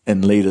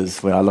in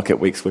leaders where I look at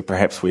weeks where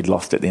perhaps we'd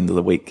lost at the end of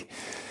the week,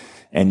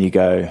 and you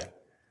go,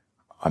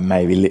 I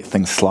maybe let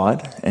things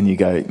slide, and you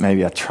go,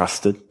 maybe I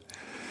trusted,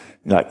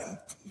 like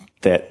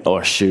that,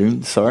 or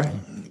assumed,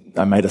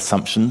 I made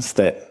assumptions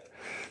that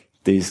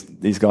these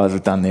guys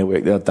have done their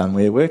work, they've done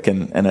their work,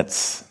 and I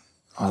was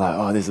like,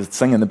 oh, there's a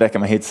thing in the back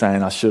of my head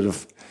saying I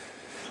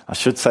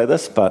should say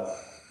this, but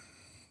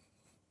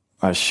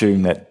I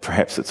assume that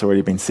perhaps it's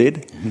already been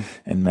said,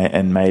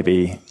 and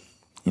maybe,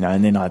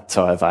 and then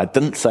so if I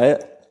didn't say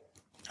it,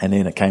 and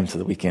then it came to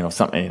the weekend or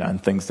something,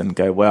 and things didn't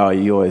go well,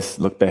 you always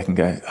look back and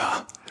go,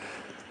 oh,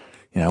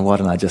 why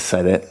didn't I just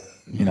say that,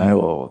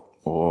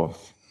 or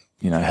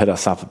hit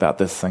us up about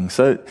this thing.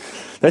 So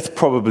that's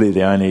probably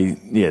the only,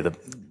 the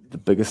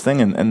biggest thing.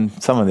 And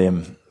some of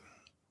them,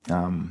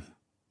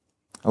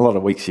 a lot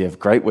of weeks you have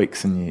great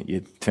weeks and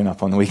you turn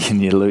up on the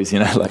weekend, you lose,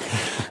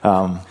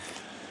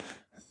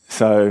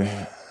 so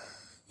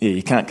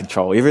you can't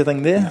control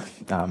everything there,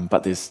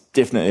 but there's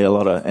definitely a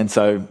lot of, and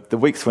so the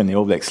weeks when the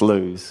All Blacks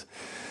lose,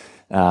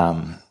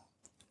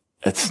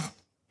 it's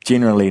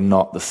generally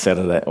not the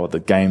Saturday or the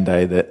game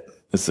day that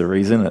is the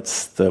reason.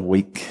 It's the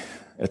week.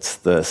 It's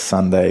the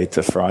Sunday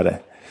to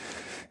Friday.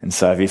 And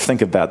so if you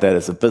think about that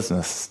as a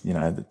business,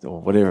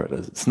 or whatever it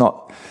is, it's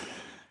not,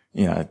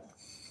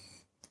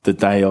 the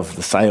day of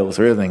the sales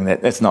or everything.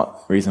 That's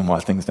not the reason why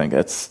things don't go.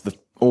 It's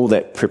all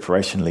that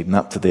preparation leading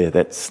up to there.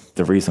 That's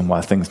the reason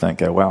why things don't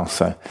go well.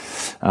 So,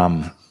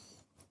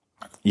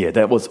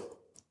 that was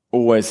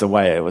always the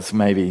way. It was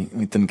maybe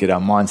we didn't get our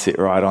mindset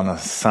right on a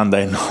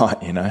Sunday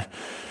night,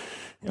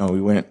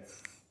 we weren't,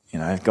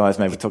 guys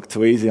maybe took it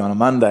too easy on a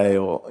Monday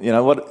or,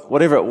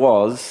 whatever it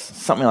was,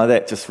 something like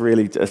that just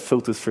really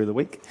filters through the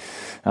week.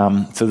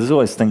 So there's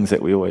always things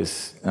that we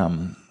always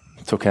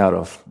took out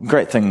of.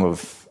 Great thing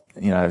with,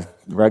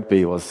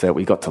 rugby was that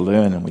we got to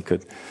learn and we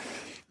could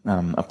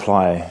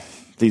apply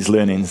these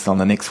learnings on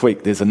the next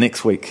week. There's a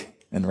next week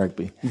in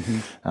rugby.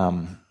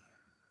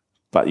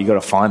 But you got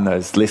to find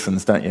those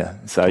lessons, don't you?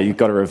 So you've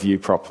got to review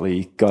properly.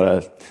 You've got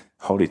to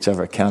hold each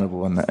other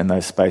accountable in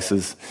those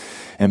spaces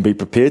and be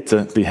prepared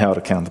to be held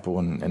accountable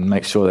and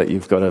make sure that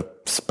you've got a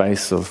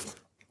space of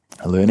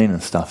learning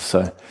and stuff.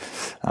 So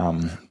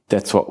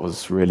that's what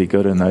was really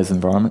good in those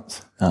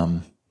environments.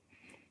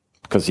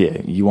 Because,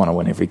 you want to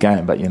win every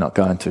game, but you're not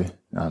going to.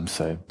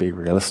 So be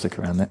realistic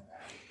around that.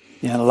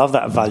 Yeah, and I love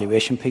that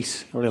evaluation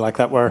piece. I really like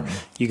that, where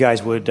you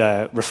guys would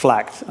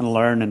reflect and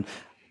learn. And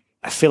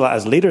I feel like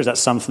as leaders, that's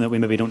something that we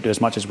maybe don't do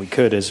as much as we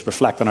could, is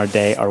reflect on our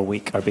day, our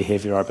week, our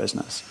behaviour, our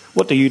business.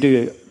 What do you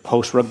do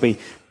post-rugby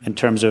in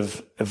terms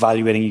of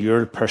evaluating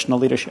your personal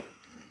leadership?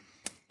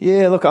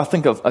 Yeah, look, I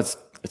think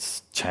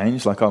it's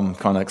changed. Like I'm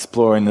kind of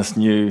exploring this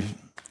new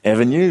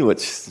avenue,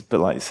 which is a bit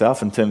like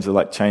yourself in terms of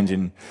like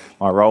changing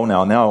my role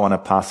now. Now I want to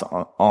pass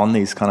on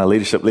these kind of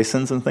leadership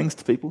lessons and things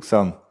to people. So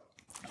I'm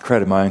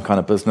created my own kind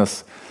of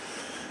business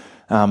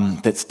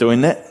that's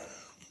doing that.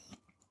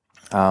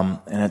 And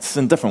it's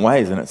in different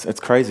ways, and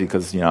it's crazy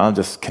because, I'm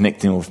just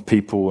connecting with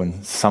people,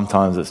 and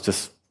sometimes it's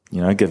just,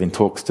 giving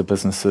talks to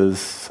businesses.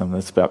 Some of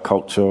it's about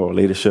culture or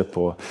leadership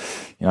or,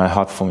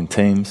 high-performing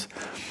teams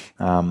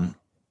and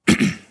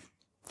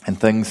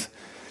things.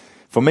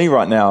 For me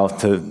right now,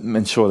 to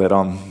ensure that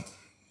I'm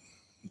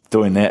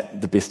doing that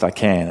the best I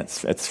can,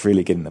 it's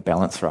really getting the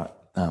balance right.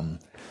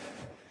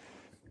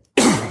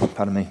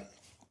 Pardon me.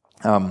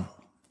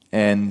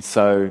 And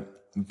so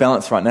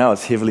balance right now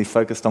is heavily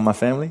focused on my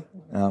family.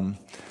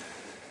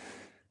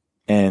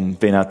 And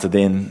being able to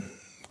then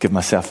give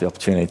myself the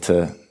opportunity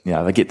to, if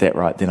I get that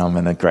right, then I'm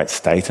in a great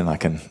state and I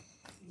can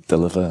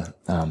deliver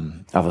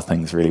other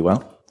things really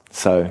well.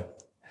 So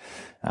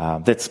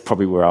that's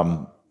probably where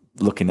I'm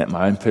looking at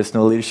my own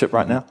personal leadership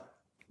right now.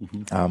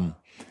 And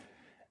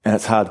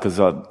it's hard because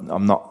I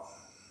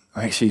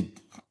actually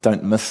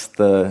don't miss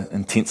the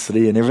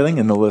intensity and everything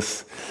and all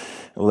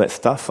that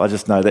stuff. I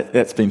just know that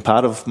that's been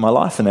part of my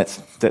life, and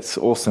that's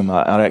awesome.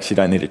 I actually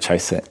don't need to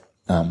chase that.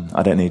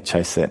 I don't need to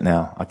chase that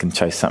now. I can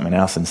chase something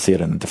else and see it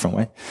in a different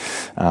way,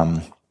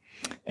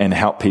 and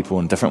help people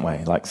in a different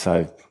way. Like,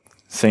 so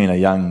seeing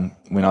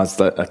when I was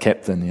a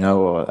captain,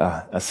 or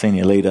a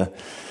senior leader,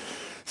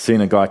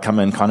 seeing a guy come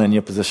in kind of in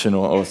your position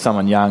or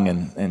someone young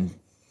and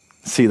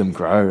see them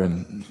grow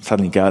and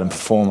suddenly go out and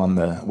perform on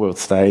the world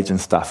stage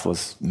and stuff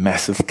was a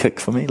massive kick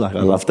for me. Like,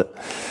 I loved it.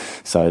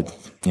 So,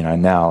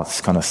 now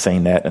it's kind of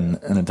seeing that in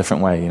a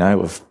different way,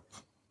 with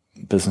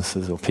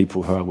businesses or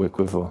people who I work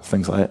with or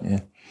things like that. Yeah.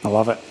 I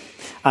love it.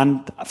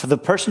 And for the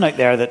person out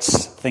there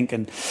that's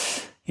thinking,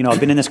 I've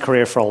been in this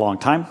career for a long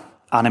time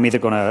and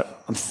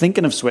I'm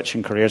thinking of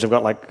switching careers. I've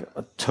got like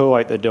a toe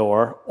out the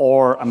door,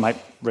 or I might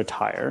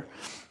retire.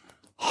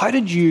 How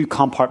did you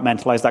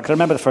compartmentalize that? Because I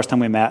remember the first time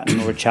we met and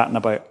we were chatting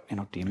about,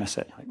 do you miss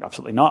it? Like,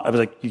 absolutely not. I was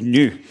like, you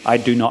knew I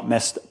do not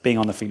miss being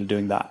on the field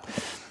doing that.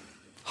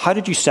 How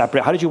did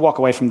you walk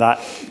away from that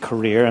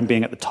career and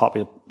being at the top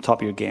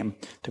of your game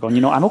to go,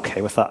 I'm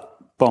okay with that?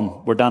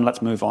 boom, we're done,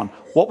 let's move on.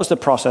 What was the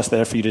process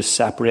there for you to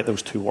separate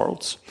those two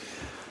worlds?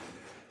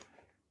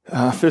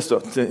 First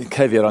off, the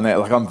caveat on that,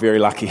 like I'm very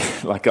lucky.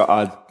 Like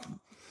I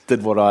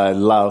did what I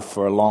loved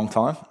for a long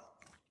time,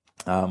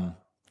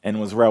 and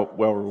was well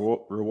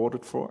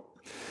rewarded for it.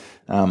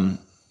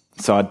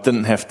 So I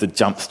didn't have to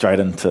jump straight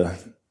into,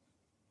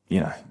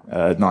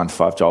 a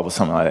 9-to-5 job or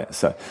something like that.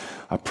 So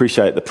I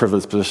appreciate the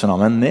privileged position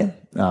I'm in there.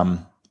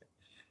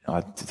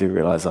 I do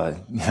realise I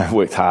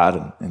worked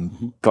hard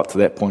and got to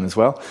that point as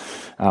well.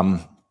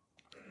 But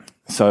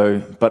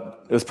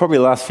it was probably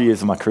the last few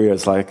years of my career.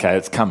 It's like, okay,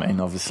 it's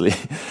coming, obviously.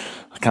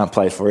 I can't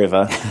play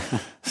forever.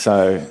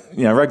 So,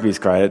 rugby is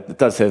great. It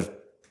does have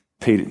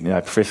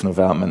professional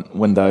development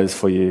windows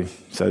for you.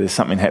 So there's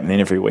something happening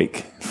every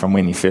week from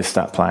when you first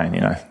start playing,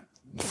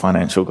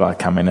 financial guy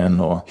coming in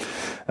or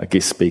a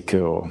guest speaker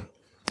or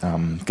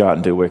go out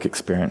and do work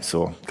experience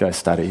or go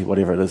study,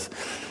 whatever it is.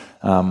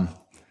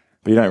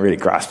 But you don't really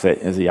grasp that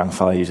as a young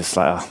fella. You're just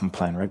like, I'm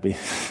playing rugby,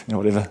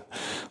 whatever.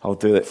 I'll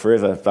do that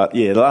forever. But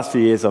yeah, the last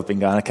few years I've been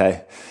going,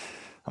 okay,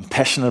 I'm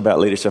passionate about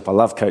leadership. I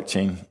love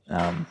coaching.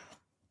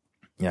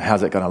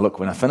 How's it going to look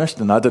when I finished?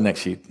 And I didn't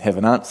actually have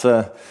an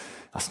answer.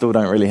 I still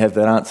don't really have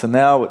that answer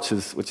now, which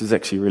is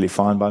actually really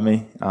fine by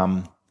me.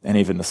 And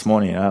even this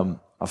morning,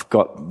 I've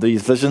got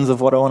these visions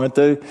of what I want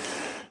to do,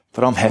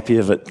 but I'm happy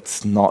if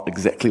it's not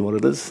exactly what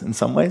it is in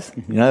some ways.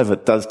 If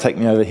it does take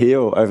me over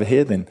here or over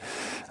here, then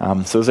so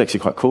it was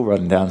actually quite cool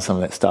writing down some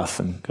of that stuff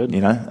and good.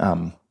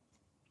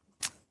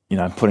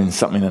 Putting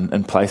something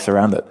in place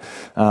around it.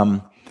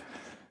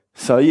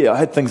 So yeah, I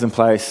had things in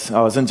place.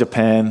 I was in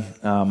Japan.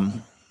 I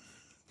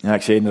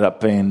actually ended up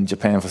being in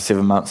Japan for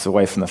 7 months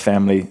away from the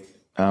family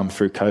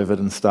through COVID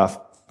and stuff.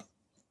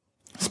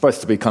 It's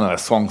supposed to be kind of a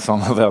song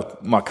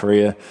of my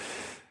career.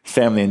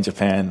 Family in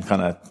Japan,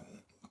 kind of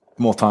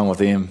more time with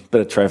them,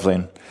 bit of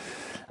travelling,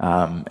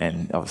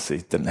 and obviously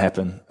it didn't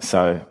happen.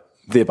 So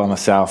there by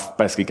myself,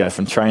 basically go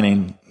from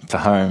training to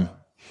home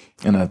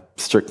in a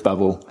strict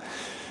bubble.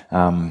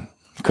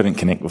 Couldn't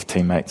connect with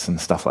teammates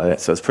and stuff like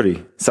that. So it's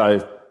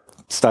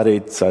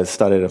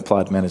studied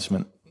applied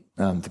management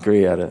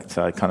degree at it.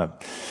 So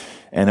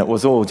and it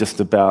was all just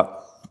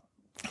about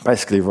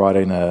basically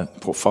writing a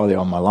portfolio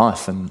on my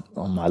life and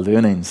on my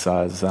learning.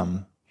 So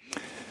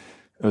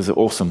it was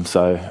awesome.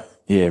 So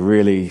yeah,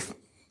 really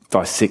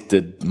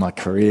dissected my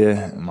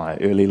career, my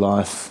early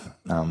life,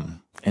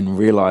 and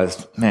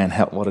realised, man,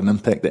 what an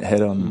impact that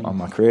had on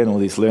my career and all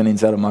these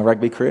learnings out of my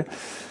rugby career.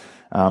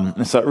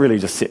 And so it really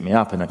just set me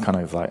up, and it kind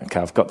of like,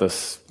 okay, I've got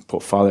this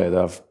portfolio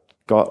that I've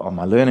got on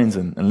my learnings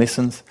and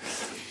lessons.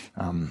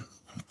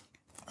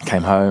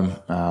 Came home,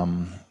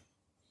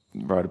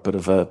 wrote a bit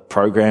of a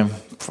program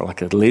for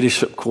like a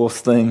leadership course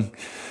thing,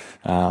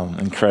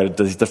 and created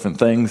these different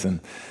things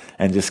and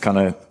just kind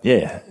of,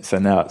 so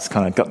now it's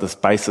kind of got this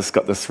basis,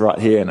 got this right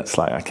here, and it's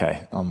like,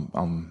 okay,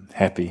 I'm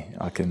happy.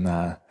 I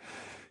can,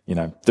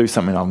 do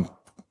something I'm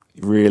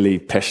really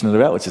passionate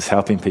about, which is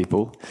helping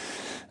people,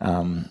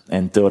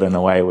 and do it in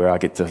a way where I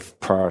get to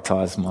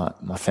prioritise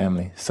my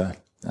family. So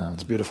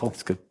it's beautiful.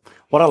 It's good.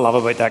 What I love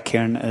about that,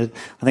 Kieran, I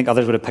think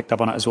others would have picked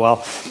up on it as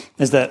well,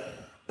 is that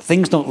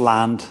things don't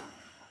land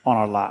on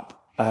our lap.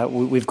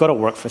 We've got to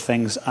work for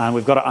things, and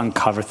we've got to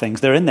uncover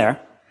things. They're in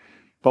there,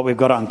 but we've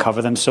got to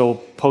uncover them. So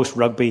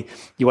post-rugby,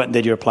 you went and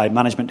did your applied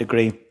management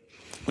degree,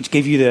 which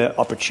gave you the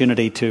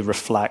opportunity to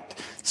reflect,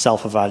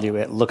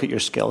 self-evaluate, look at your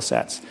skill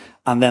sets,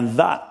 and then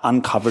that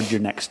uncovered your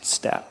next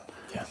step.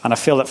 Yeah. And I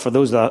feel that for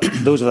those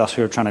of us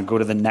who are trying to go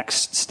to the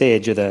next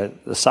stage or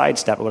the side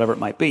step or whatever it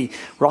might be,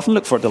 we're often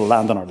looking for it to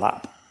land on our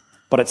lap.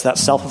 But it's that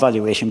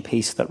self-evaluation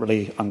piece that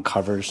really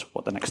uncovers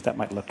what the next step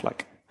might look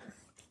like.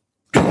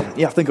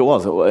 Yeah, I think it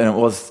was. And it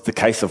was the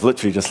case of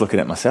literally just looking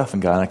at myself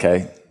and going,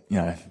 okay,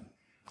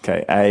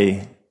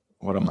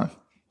 what am I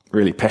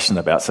really passionate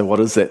about? So what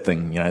is that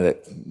thing,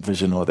 that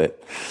vision or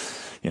that,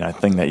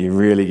 thing that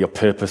your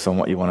purpose on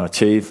what you want to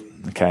achieve?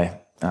 Okay,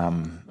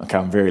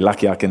 I'm very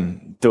lucky I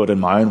can do it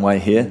in my own way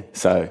here.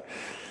 So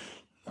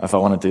if I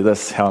want to do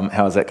this,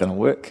 how is that going to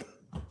work?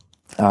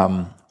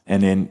 And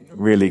then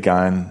really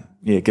going,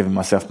 giving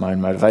myself my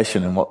own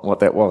motivation and what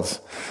that was.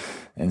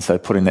 And so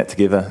putting that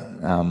together,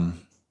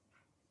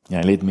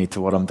 led me to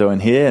what I'm doing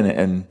here.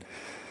 And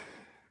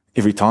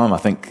every time I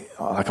think,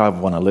 I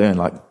want to learn,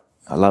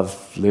 I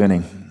love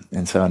learning.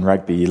 And so in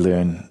rugby, you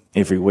learn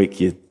every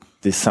week.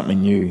 There's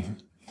something new,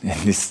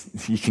 and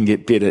you can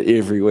get better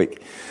every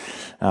week,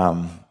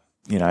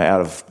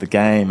 out of the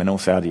game and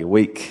also out of your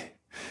week.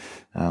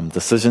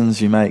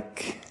 Decisions you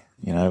make,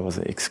 was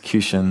it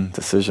execution,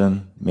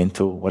 decision,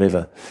 mental,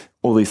 whatever,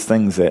 all these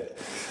things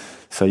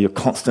so you're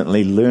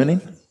constantly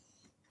learning.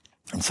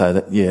 And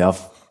so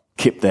I've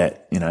kept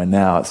that,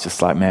 now it's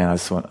just like, man,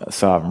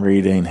 I'm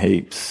reading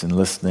heaps and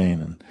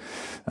listening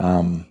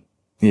and,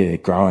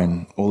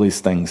 growing all these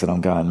things that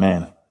I'm going,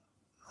 man,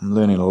 I'm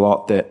learning a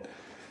lot that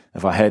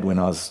if I had when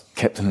I was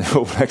captain of the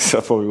All Blacks, I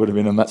probably would have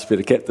been a much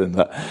better captain.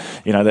 But,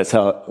 that's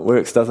how it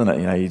works, doesn't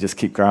it? You just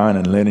keep growing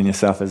and learning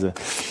yourself as a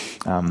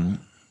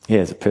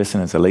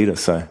person, as a leader.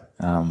 So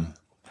I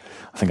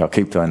think I'll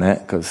keep doing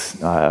that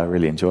because I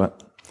really enjoy it.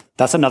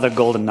 That's another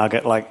golden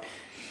nugget. Like,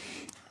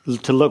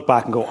 to look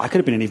back and go, I could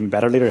have been an even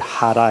better leader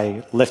had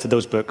I lifted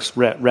those books,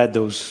 read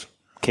those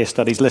case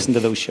studies, listened to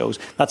those shows.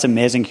 That's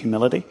amazing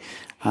humility.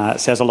 It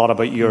says a lot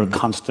about your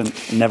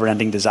constant,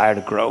 never-ending desire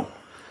to grow.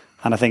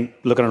 And I think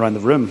looking around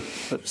the room,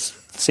 it's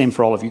the same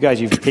for all of you guys.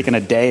 You've taken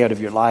a day out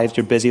of your lives,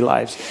 your busy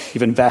lives.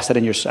 You've invested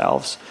in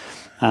yourselves.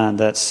 And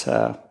that's,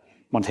 I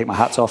want to take my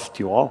hats off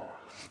to you all.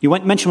 You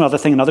mentioned another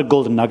thing, another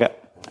golden nugget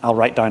I'll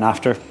write down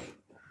after.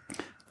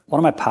 What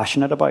am I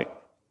passionate about?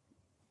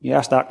 You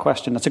asked that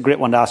question. That's a great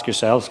one to ask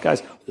yourselves,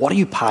 guys. What are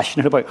you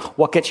passionate about?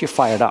 What gets you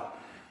fired up?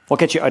 What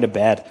gets you out of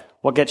bed?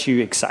 What gets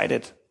you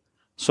excited?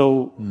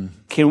 So,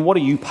 Kieran, what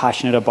are you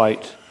passionate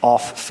about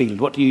off field?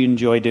 What do you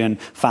enjoy doing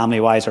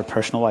family-wise or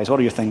personal-wise? What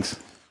are your things?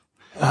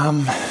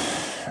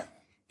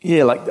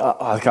 Yeah,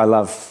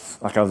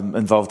 I'm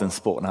involved in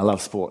sport, and I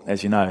love sport,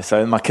 as you know.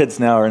 So my kids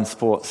now are in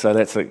sport, so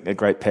that's a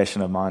great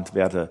passion of mine, to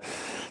be able to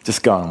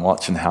just go and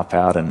watch and help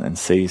out and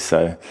see.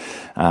 So,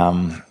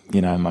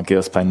 my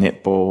girls play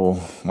netball.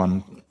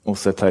 One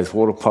also plays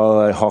water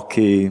polo,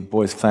 hockey.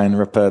 Boys playing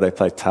ripper. They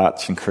play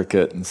touch and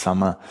cricket in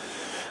summer.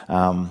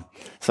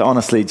 So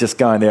honestly, just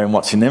going there and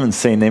watching them and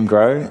seeing them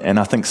grow. And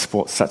I think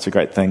sport's such a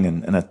great thing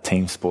in a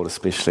team sport,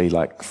 especially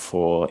like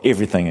for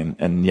everything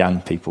in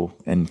young people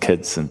and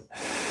kids, and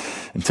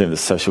in terms of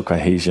social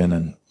cohesion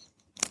and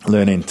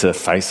learning to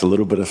face a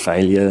little bit of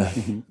failure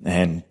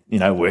and,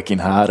 working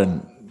hard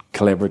and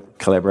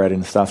collaborating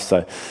and stuff.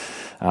 So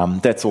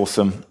that's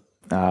awesome.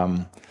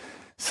 I'm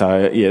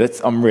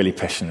really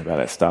passionate about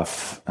that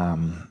stuff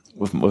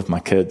with my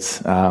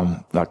kids.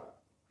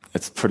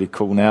 It's pretty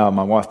cool now.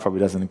 My wife probably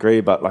doesn't agree,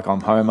 but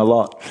I'm home a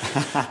lot.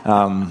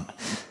 I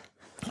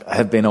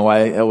have been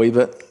away a wee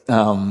bit.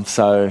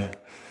 So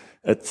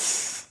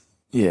it's,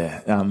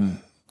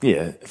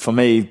 for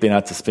me, being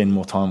able to spend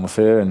more time with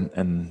her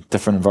in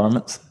different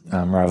environments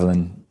rather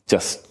than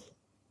just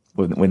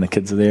when the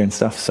kids are there and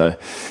stuff. So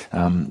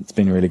it's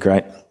been really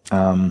great.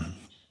 And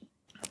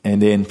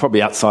then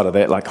probably outside of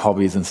that, like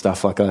hobbies and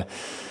stuff, I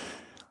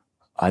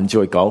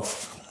enjoy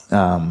golf.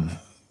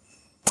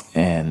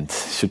 And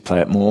should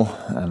play it more.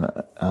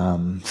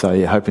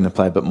 Hoping to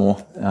play a bit more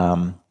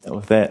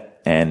with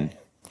that, and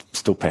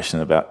still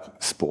passionate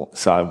about sport.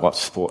 So I watch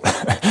sport.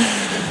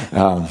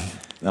 I'm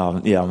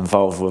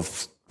involved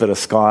with a bit of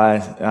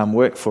Sky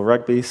work for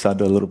rugby, so I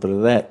do a little bit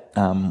of that,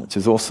 which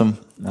is awesome.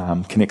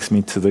 Connects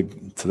me to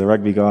the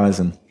rugby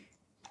guys and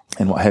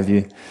what have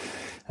you.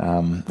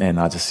 And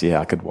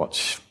I could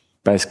watch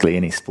basically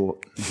any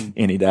sport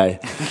any day,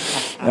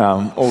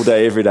 all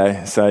day, every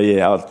day. So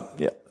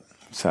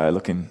So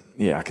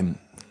I can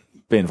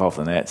be involved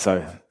in that.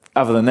 So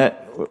other than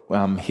that,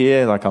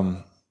 here,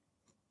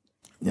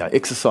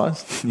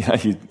 exercise.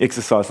 You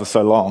exercise for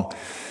so long.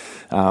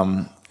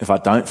 If I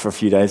don't for a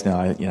few days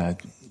now,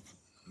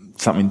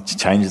 something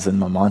changes in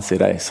my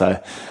mindset. So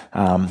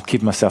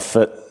keep myself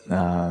fit.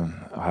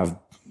 I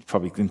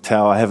probably can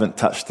tell I haven't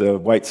touched the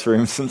weights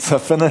room since I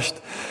finished.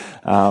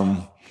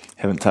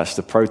 Haven't touched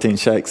the protein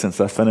shake since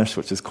I finished,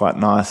 which is quite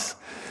nice.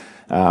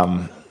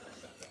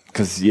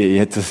 Because you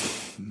had to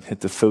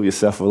fill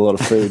yourself with a lot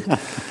of food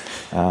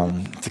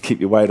to keep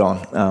your weight on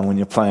when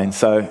you're playing.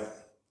 So,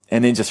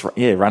 and then just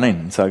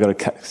running. So I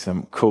got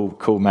some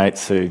cool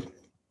mates who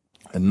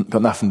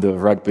got nothing to do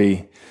with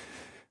rugby.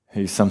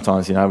 Who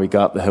sometimes we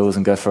go up the hills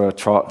and go for a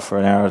trot for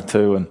an hour or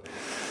two, and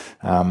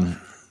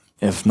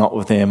if not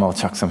with them, I'll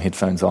chuck some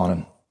headphones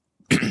on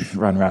and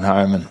run around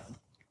home. And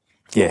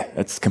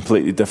it's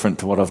completely different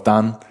to what I've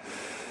done,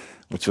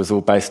 which was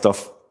all based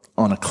off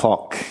on a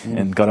clock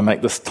and got to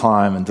make this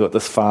time and do it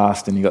this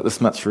fast, and you got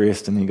this much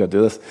rest and you got to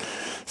do this.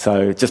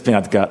 So just being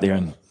able to go out there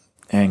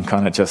and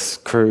kind of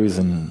just cruise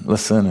and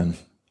listen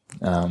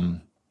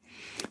and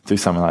do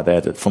something like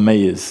that, for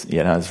me is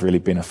really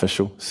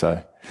beneficial.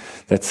 So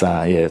that's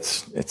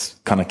it's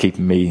kind of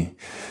keeping me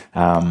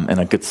in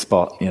a good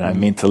spot,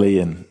 mentally,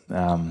 and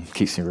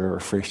keeps me real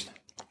refreshed.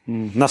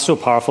 And that's so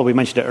powerful. We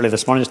mentioned it earlier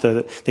this morning,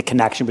 just the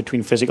connection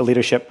between physical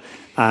leadership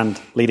and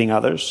leading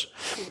others.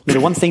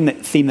 One theme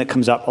that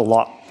comes up a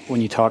lot when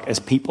you talk is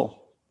people.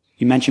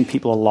 You mention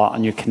people a lot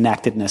and your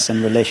connectedness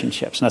and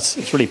relationships, and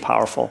it's really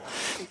powerful.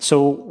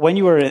 So when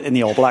you were in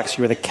the All Blacks,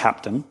 you were the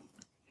captain.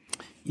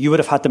 You would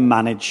have had to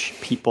manage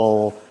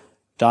people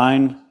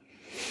down,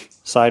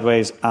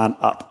 sideways, and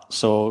up.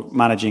 So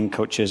managing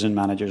coaches and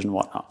managers and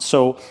whatnot.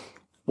 So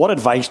what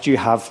advice do you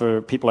have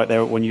for people out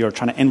there when you're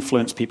trying to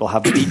influence people,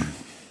 have deep,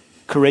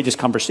 courageous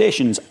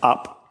conversations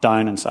up,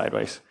 down, and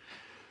sideways?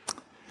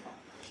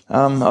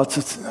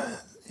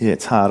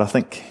 It's hard. I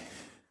think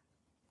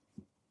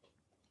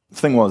the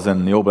thing was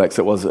in the All Blacks,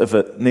 it was if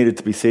it needed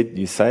to be said,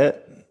 you say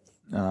it.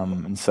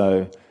 And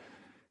so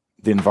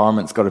the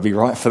environment's got to be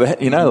right for that,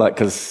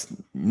 because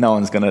no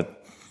one's going to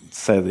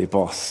say to their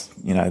boss,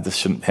 this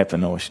shouldn't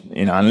happen, or,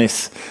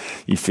 unless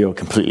you feel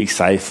completely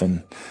safe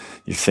and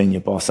you've seen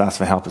your boss ask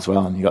for help as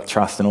well and you've got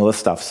trust and all this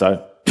stuff.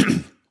 So,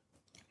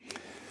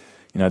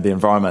 the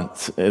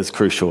environment is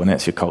crucial, and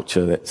that's your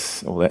culture,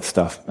 that's all that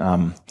stuff.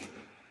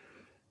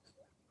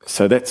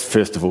 So that's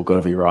first of all got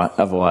to be right.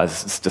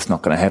 Otherwise, it's just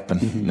not going to happen.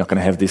 You're not going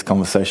to have these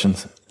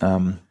conversations.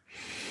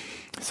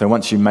 So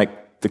once you make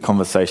the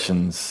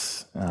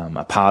conversations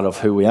a part of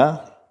who we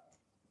are,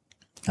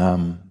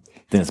 then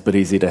it's a bit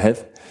easier to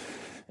have.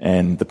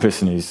 And the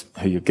person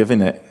who you're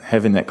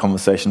having that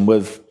conversation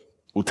with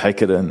will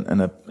take it in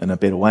a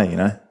better way. You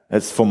know,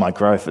 it's for my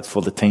growth. It's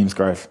for the team's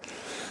growth.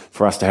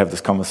 For us to have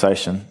this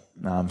conversation.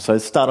 So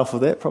start off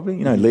with that probably.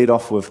 You know, lead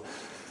off with,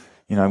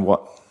 you know,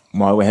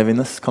 why we're having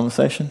this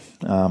conversation.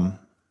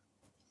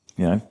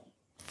 You know,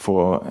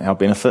 for our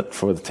benefit,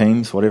 for the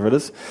teams, whatever it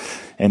is.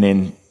 And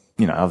then,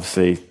 you know,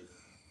 obviously,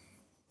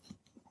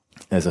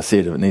 as I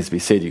said, if it needs to be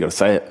said, you've got to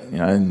say it, you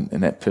know,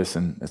 and that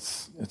person,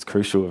 it's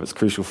crucial. If it's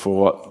crucial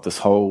for what this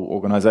whole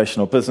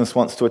organisation or business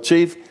wants to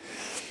achieve,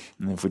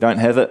 and if we don't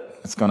have it,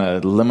 it's going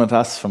to limit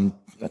us from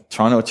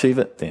trying to achieve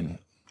it, then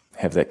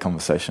have that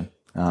conversation.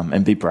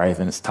 And be brave,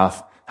 and it's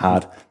tough,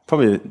 hard.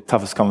 Probably the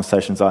toughest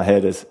conversations I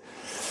had as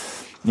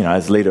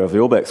leader of the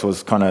All Blacks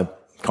was kind of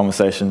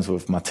conversations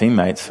with my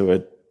teammates who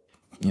had,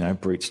 you know,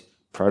 breached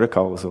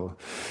protocols or,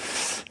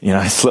 you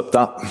know, slipped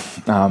up.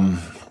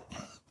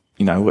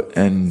 You know,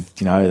 and,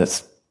 you know,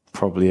 that's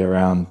probably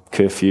around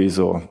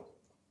curfews or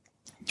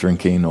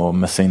drinking or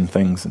missing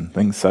things and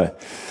things. So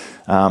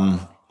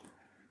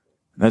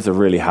those are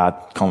really hard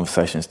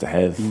conversations to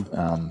have.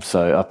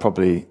 So I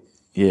probably,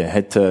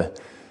 had to,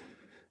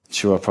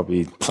 I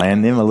probably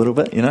plan them a little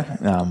bit, you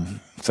know.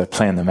 So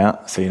plan them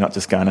out. So you're not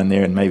just going in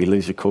there and maybe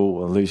lose your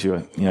cool or lose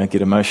your, you know,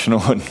 get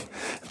emotional and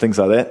things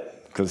like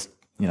that. Because,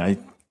 you know, you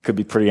could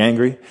be pretty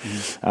angry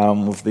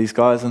with these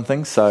guys and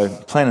things. So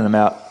planning them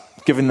out,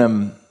 giving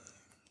them,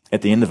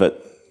 at the end of it,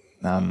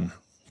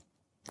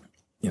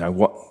 you know,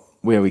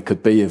 where we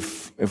could be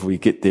if we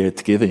get there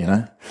together, you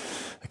know.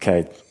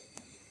 Okay,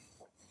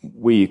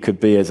 where you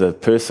could be as a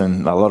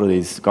person, a lot of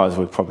these guys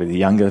were probably the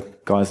younger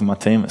guys in my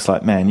team. It's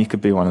like, man, you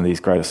could be one of these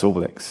greatest All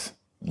Blacks,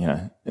 you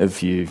know,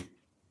 if you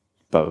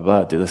blah, blah,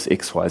 blah, do this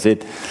X, Y,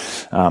 Z.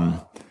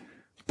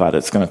 But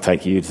it's going to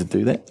take you to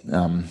do that.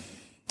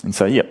 And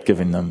so,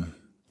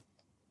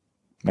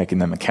 making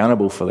them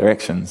accountable for their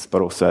actions,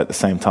 but also at the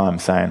same time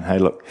saying, hey,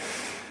 look,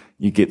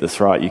 you get this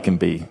right, you can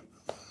be,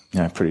 you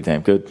know, pretty damn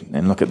good.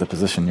 And look at the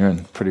position you're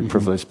in, pretty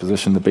privileged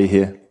position to be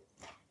here.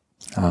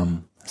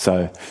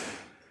 So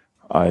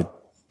I,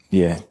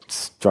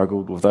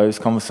 struggled with those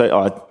conversations.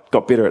 I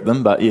got better at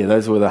them, but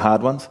those were the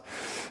hard ones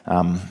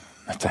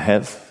to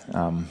have.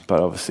 But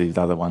obviously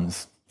the other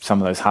ones,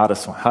 some of those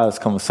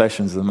hardest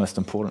conversations are the most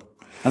important.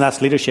 And that's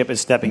leadership,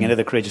 is stepping into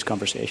the courageous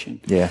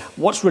conversation. Yeah.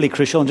 What's really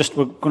crucial, and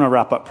we're going to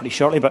wrap up pretty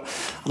shortly, but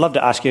I'd love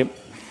to ask you,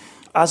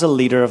 as a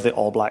leader of the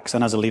All Blacks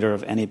and as a leader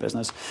of any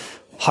business,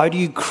 how do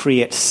you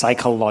create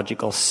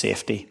psychological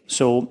safety?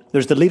 So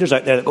there's the leaders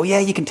out there that go, yeah,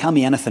 you can tell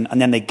me anything,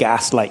 and then they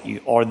gaslight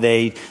you, or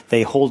they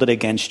hold it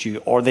against you,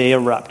 or they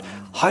erupt.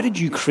 How did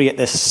you create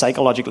this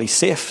psychologically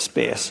safe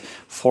space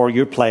for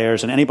your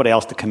players and anybody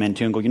else to come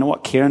into and go, you know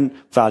what, Kieran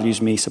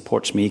values me,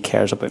 supports me,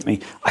 cares about me.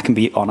 I can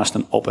be honest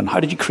and open.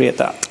 How did you create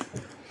that?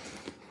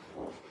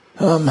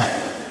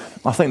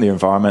 I think the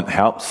environment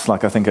helps.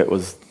 Like, I think it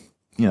was,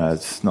 you know,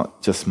 it's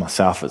not just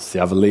myself, it's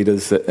the other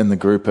leaders in the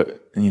group,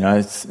 you know,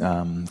 it's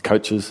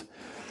coaches.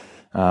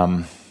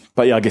 But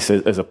I guess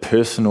as a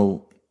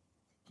personal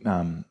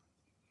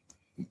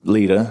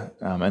leader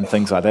and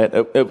things like that,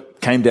 it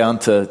came down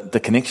to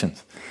the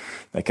connections.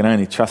 They can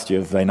only trust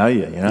you if they know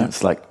you, you know. Yeah.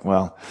 It's like,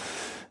 well,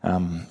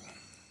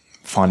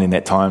 finding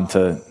that time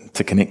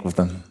to connect with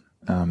them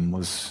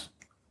was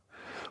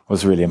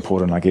really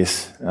important, I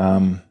guess.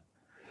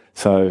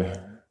 So,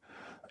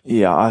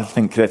 I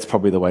think that's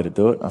probably the way to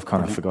do it. I've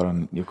kind of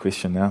forgotten your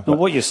question now. No,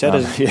 what you said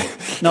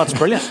is, no, it's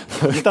brilliant.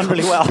 You've done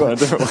really well.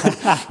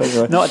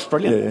 No, it's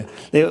brilliant.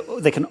 Yeah.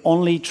 They can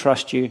only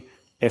trust you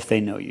if they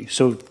know you.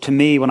 So to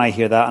me, when I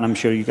hear that, and I'm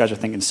sure you guys are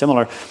thinking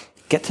similar,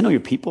 get to know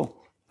your people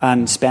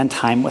and spend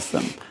time with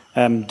them.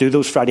 Do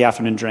those Friday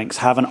afternoon drinks,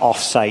 have an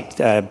off-site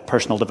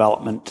personal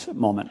development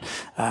moment.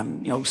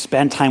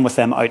 Spend time with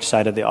them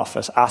outside of the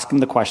office. Ask them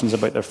the questions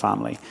about their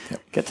family.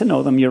 Yep. Get to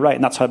know them. You're right,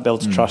 and that's how it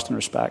builds trust and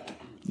respect.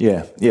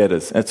 Yeah, it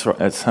is. It's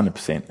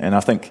 100%. And I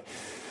think,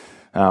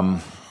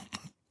 our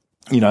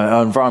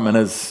environment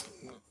is,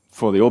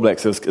 for the All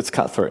Blacks, it's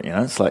cutthroat, you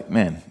know. It's like,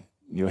 man,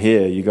 you're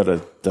here, you got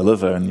to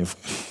deliver, and you've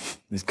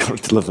got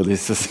to deliver.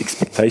 There's this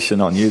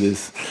expectation on you.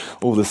 There's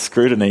all this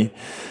scrutiny.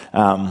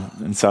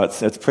 And so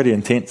it's pretty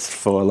intense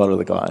for a lot of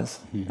the guys.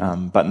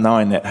 But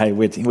knowing that, hey,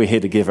 we're here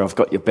together, I've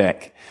got your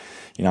back.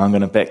 You know, I'm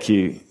going to back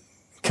you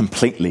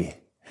completely,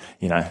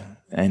 you know.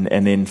 And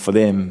then for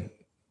them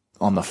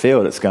on the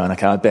field, it's going,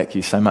 okay, I back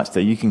you so much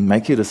that you can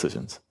make your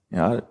decisions. You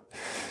know,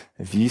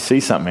 if you see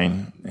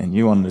something and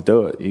you want to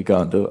do it, you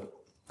go and do it.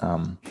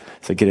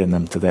 So getting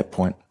them to that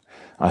point,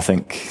 I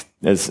think,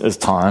 is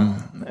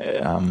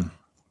time.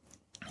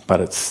 But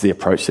it's the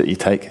approach that you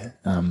take.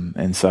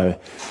 And so,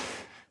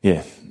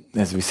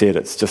 as we said,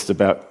 it's just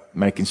about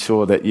making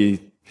sure that you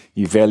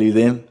value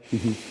them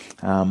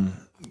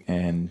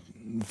and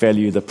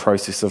value the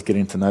process of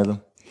getting to know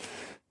them.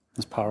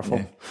 That's powerful.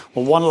 Yeah.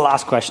 Well, one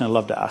last question I'd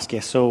love to ask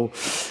you. So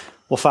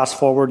We'll fast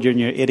forward, you're in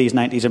your 80s,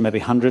 90s, or maybe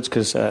hundreds,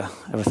 because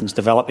everything's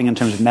developing in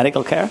terms of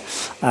medical care.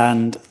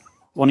 And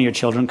one of your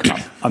children come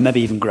up, or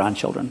maybe even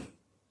grandchildren.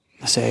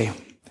 I say,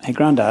 hey,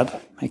 Granddad,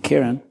 hey,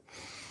 Kieran,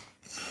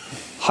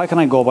 how can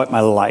I go about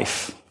my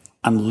life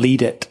and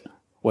lead it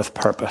with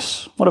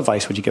purpose? What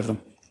advice would you give them?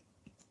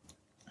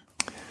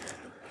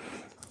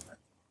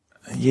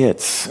 Yeah,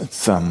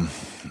 it's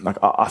like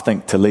I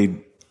think to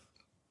lead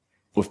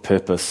with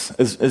purpose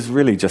is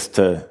really just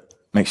to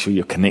make sure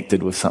you're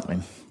connected with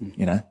something,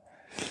 you know,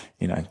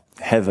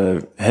 have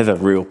a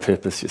real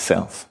purpose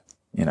yourself,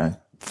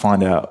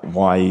 find out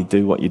why you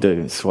do what you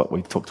do. It's what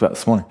we talked about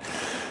this morning.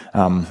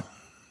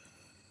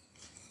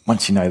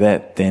 Once you know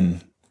that,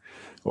 then,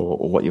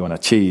 or what you want to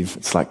achieve,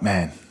 it's like,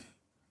 man,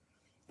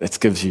 it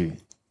gives you,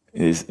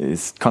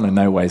 is kind of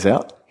no ways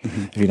out,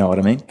 if you know what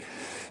I mean.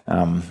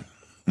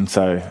 And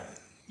so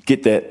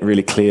get that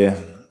really clear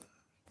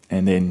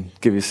and then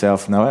give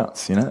yourself no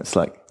outs, It's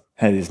like,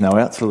 hey, there's no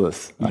outs for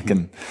this.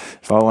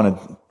 If I want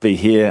to be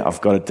here, I've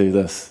got to do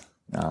this.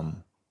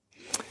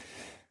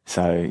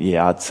 So,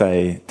 yeah, I'd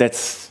say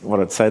that's what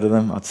I'd say to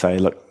them. I'd say,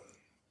 look,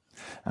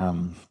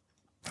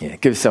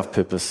 give yourself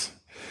purpose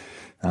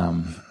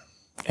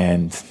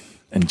and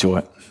enjoy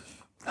it.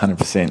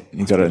 100%.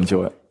 You've got to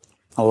enjoy it.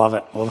 I love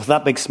it. Well, with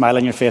that big smile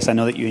on your face, I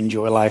know that you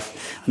enjoy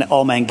life. And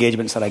all my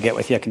engagements that I get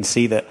with you, I can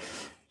see that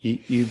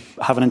you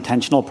have an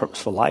intentional,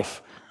 purposeful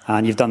life.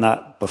 And you've done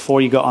that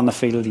before you got on the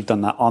field, you've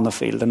done that on the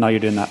field, and now you're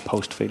doing that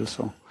post-field.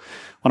 So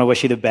I want to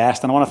wish you the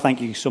best, and I want to thank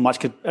you so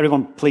much. Could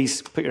everyone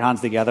please put your hands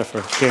together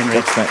for Kieran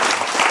Reid?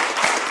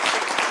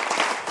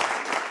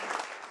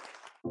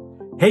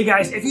 Hey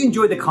guys, if you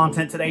enjoyed the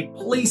content today,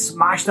 please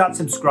smash that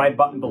subscribe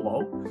button below.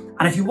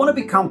 And if you want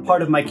to become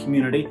part of my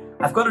community,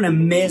 I've got an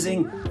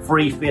amazing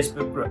free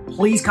Facebook group.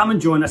 Please come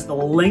and join us. The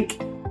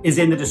link is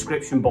in the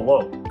description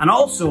below. And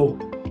also,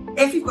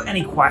 if you've got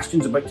any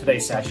questions about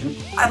today's session,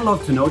 I'd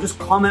love to know. Just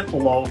comment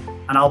below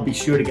and I'll be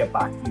sure to get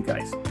back to you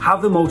guys.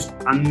 Have the most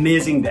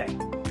amazing day.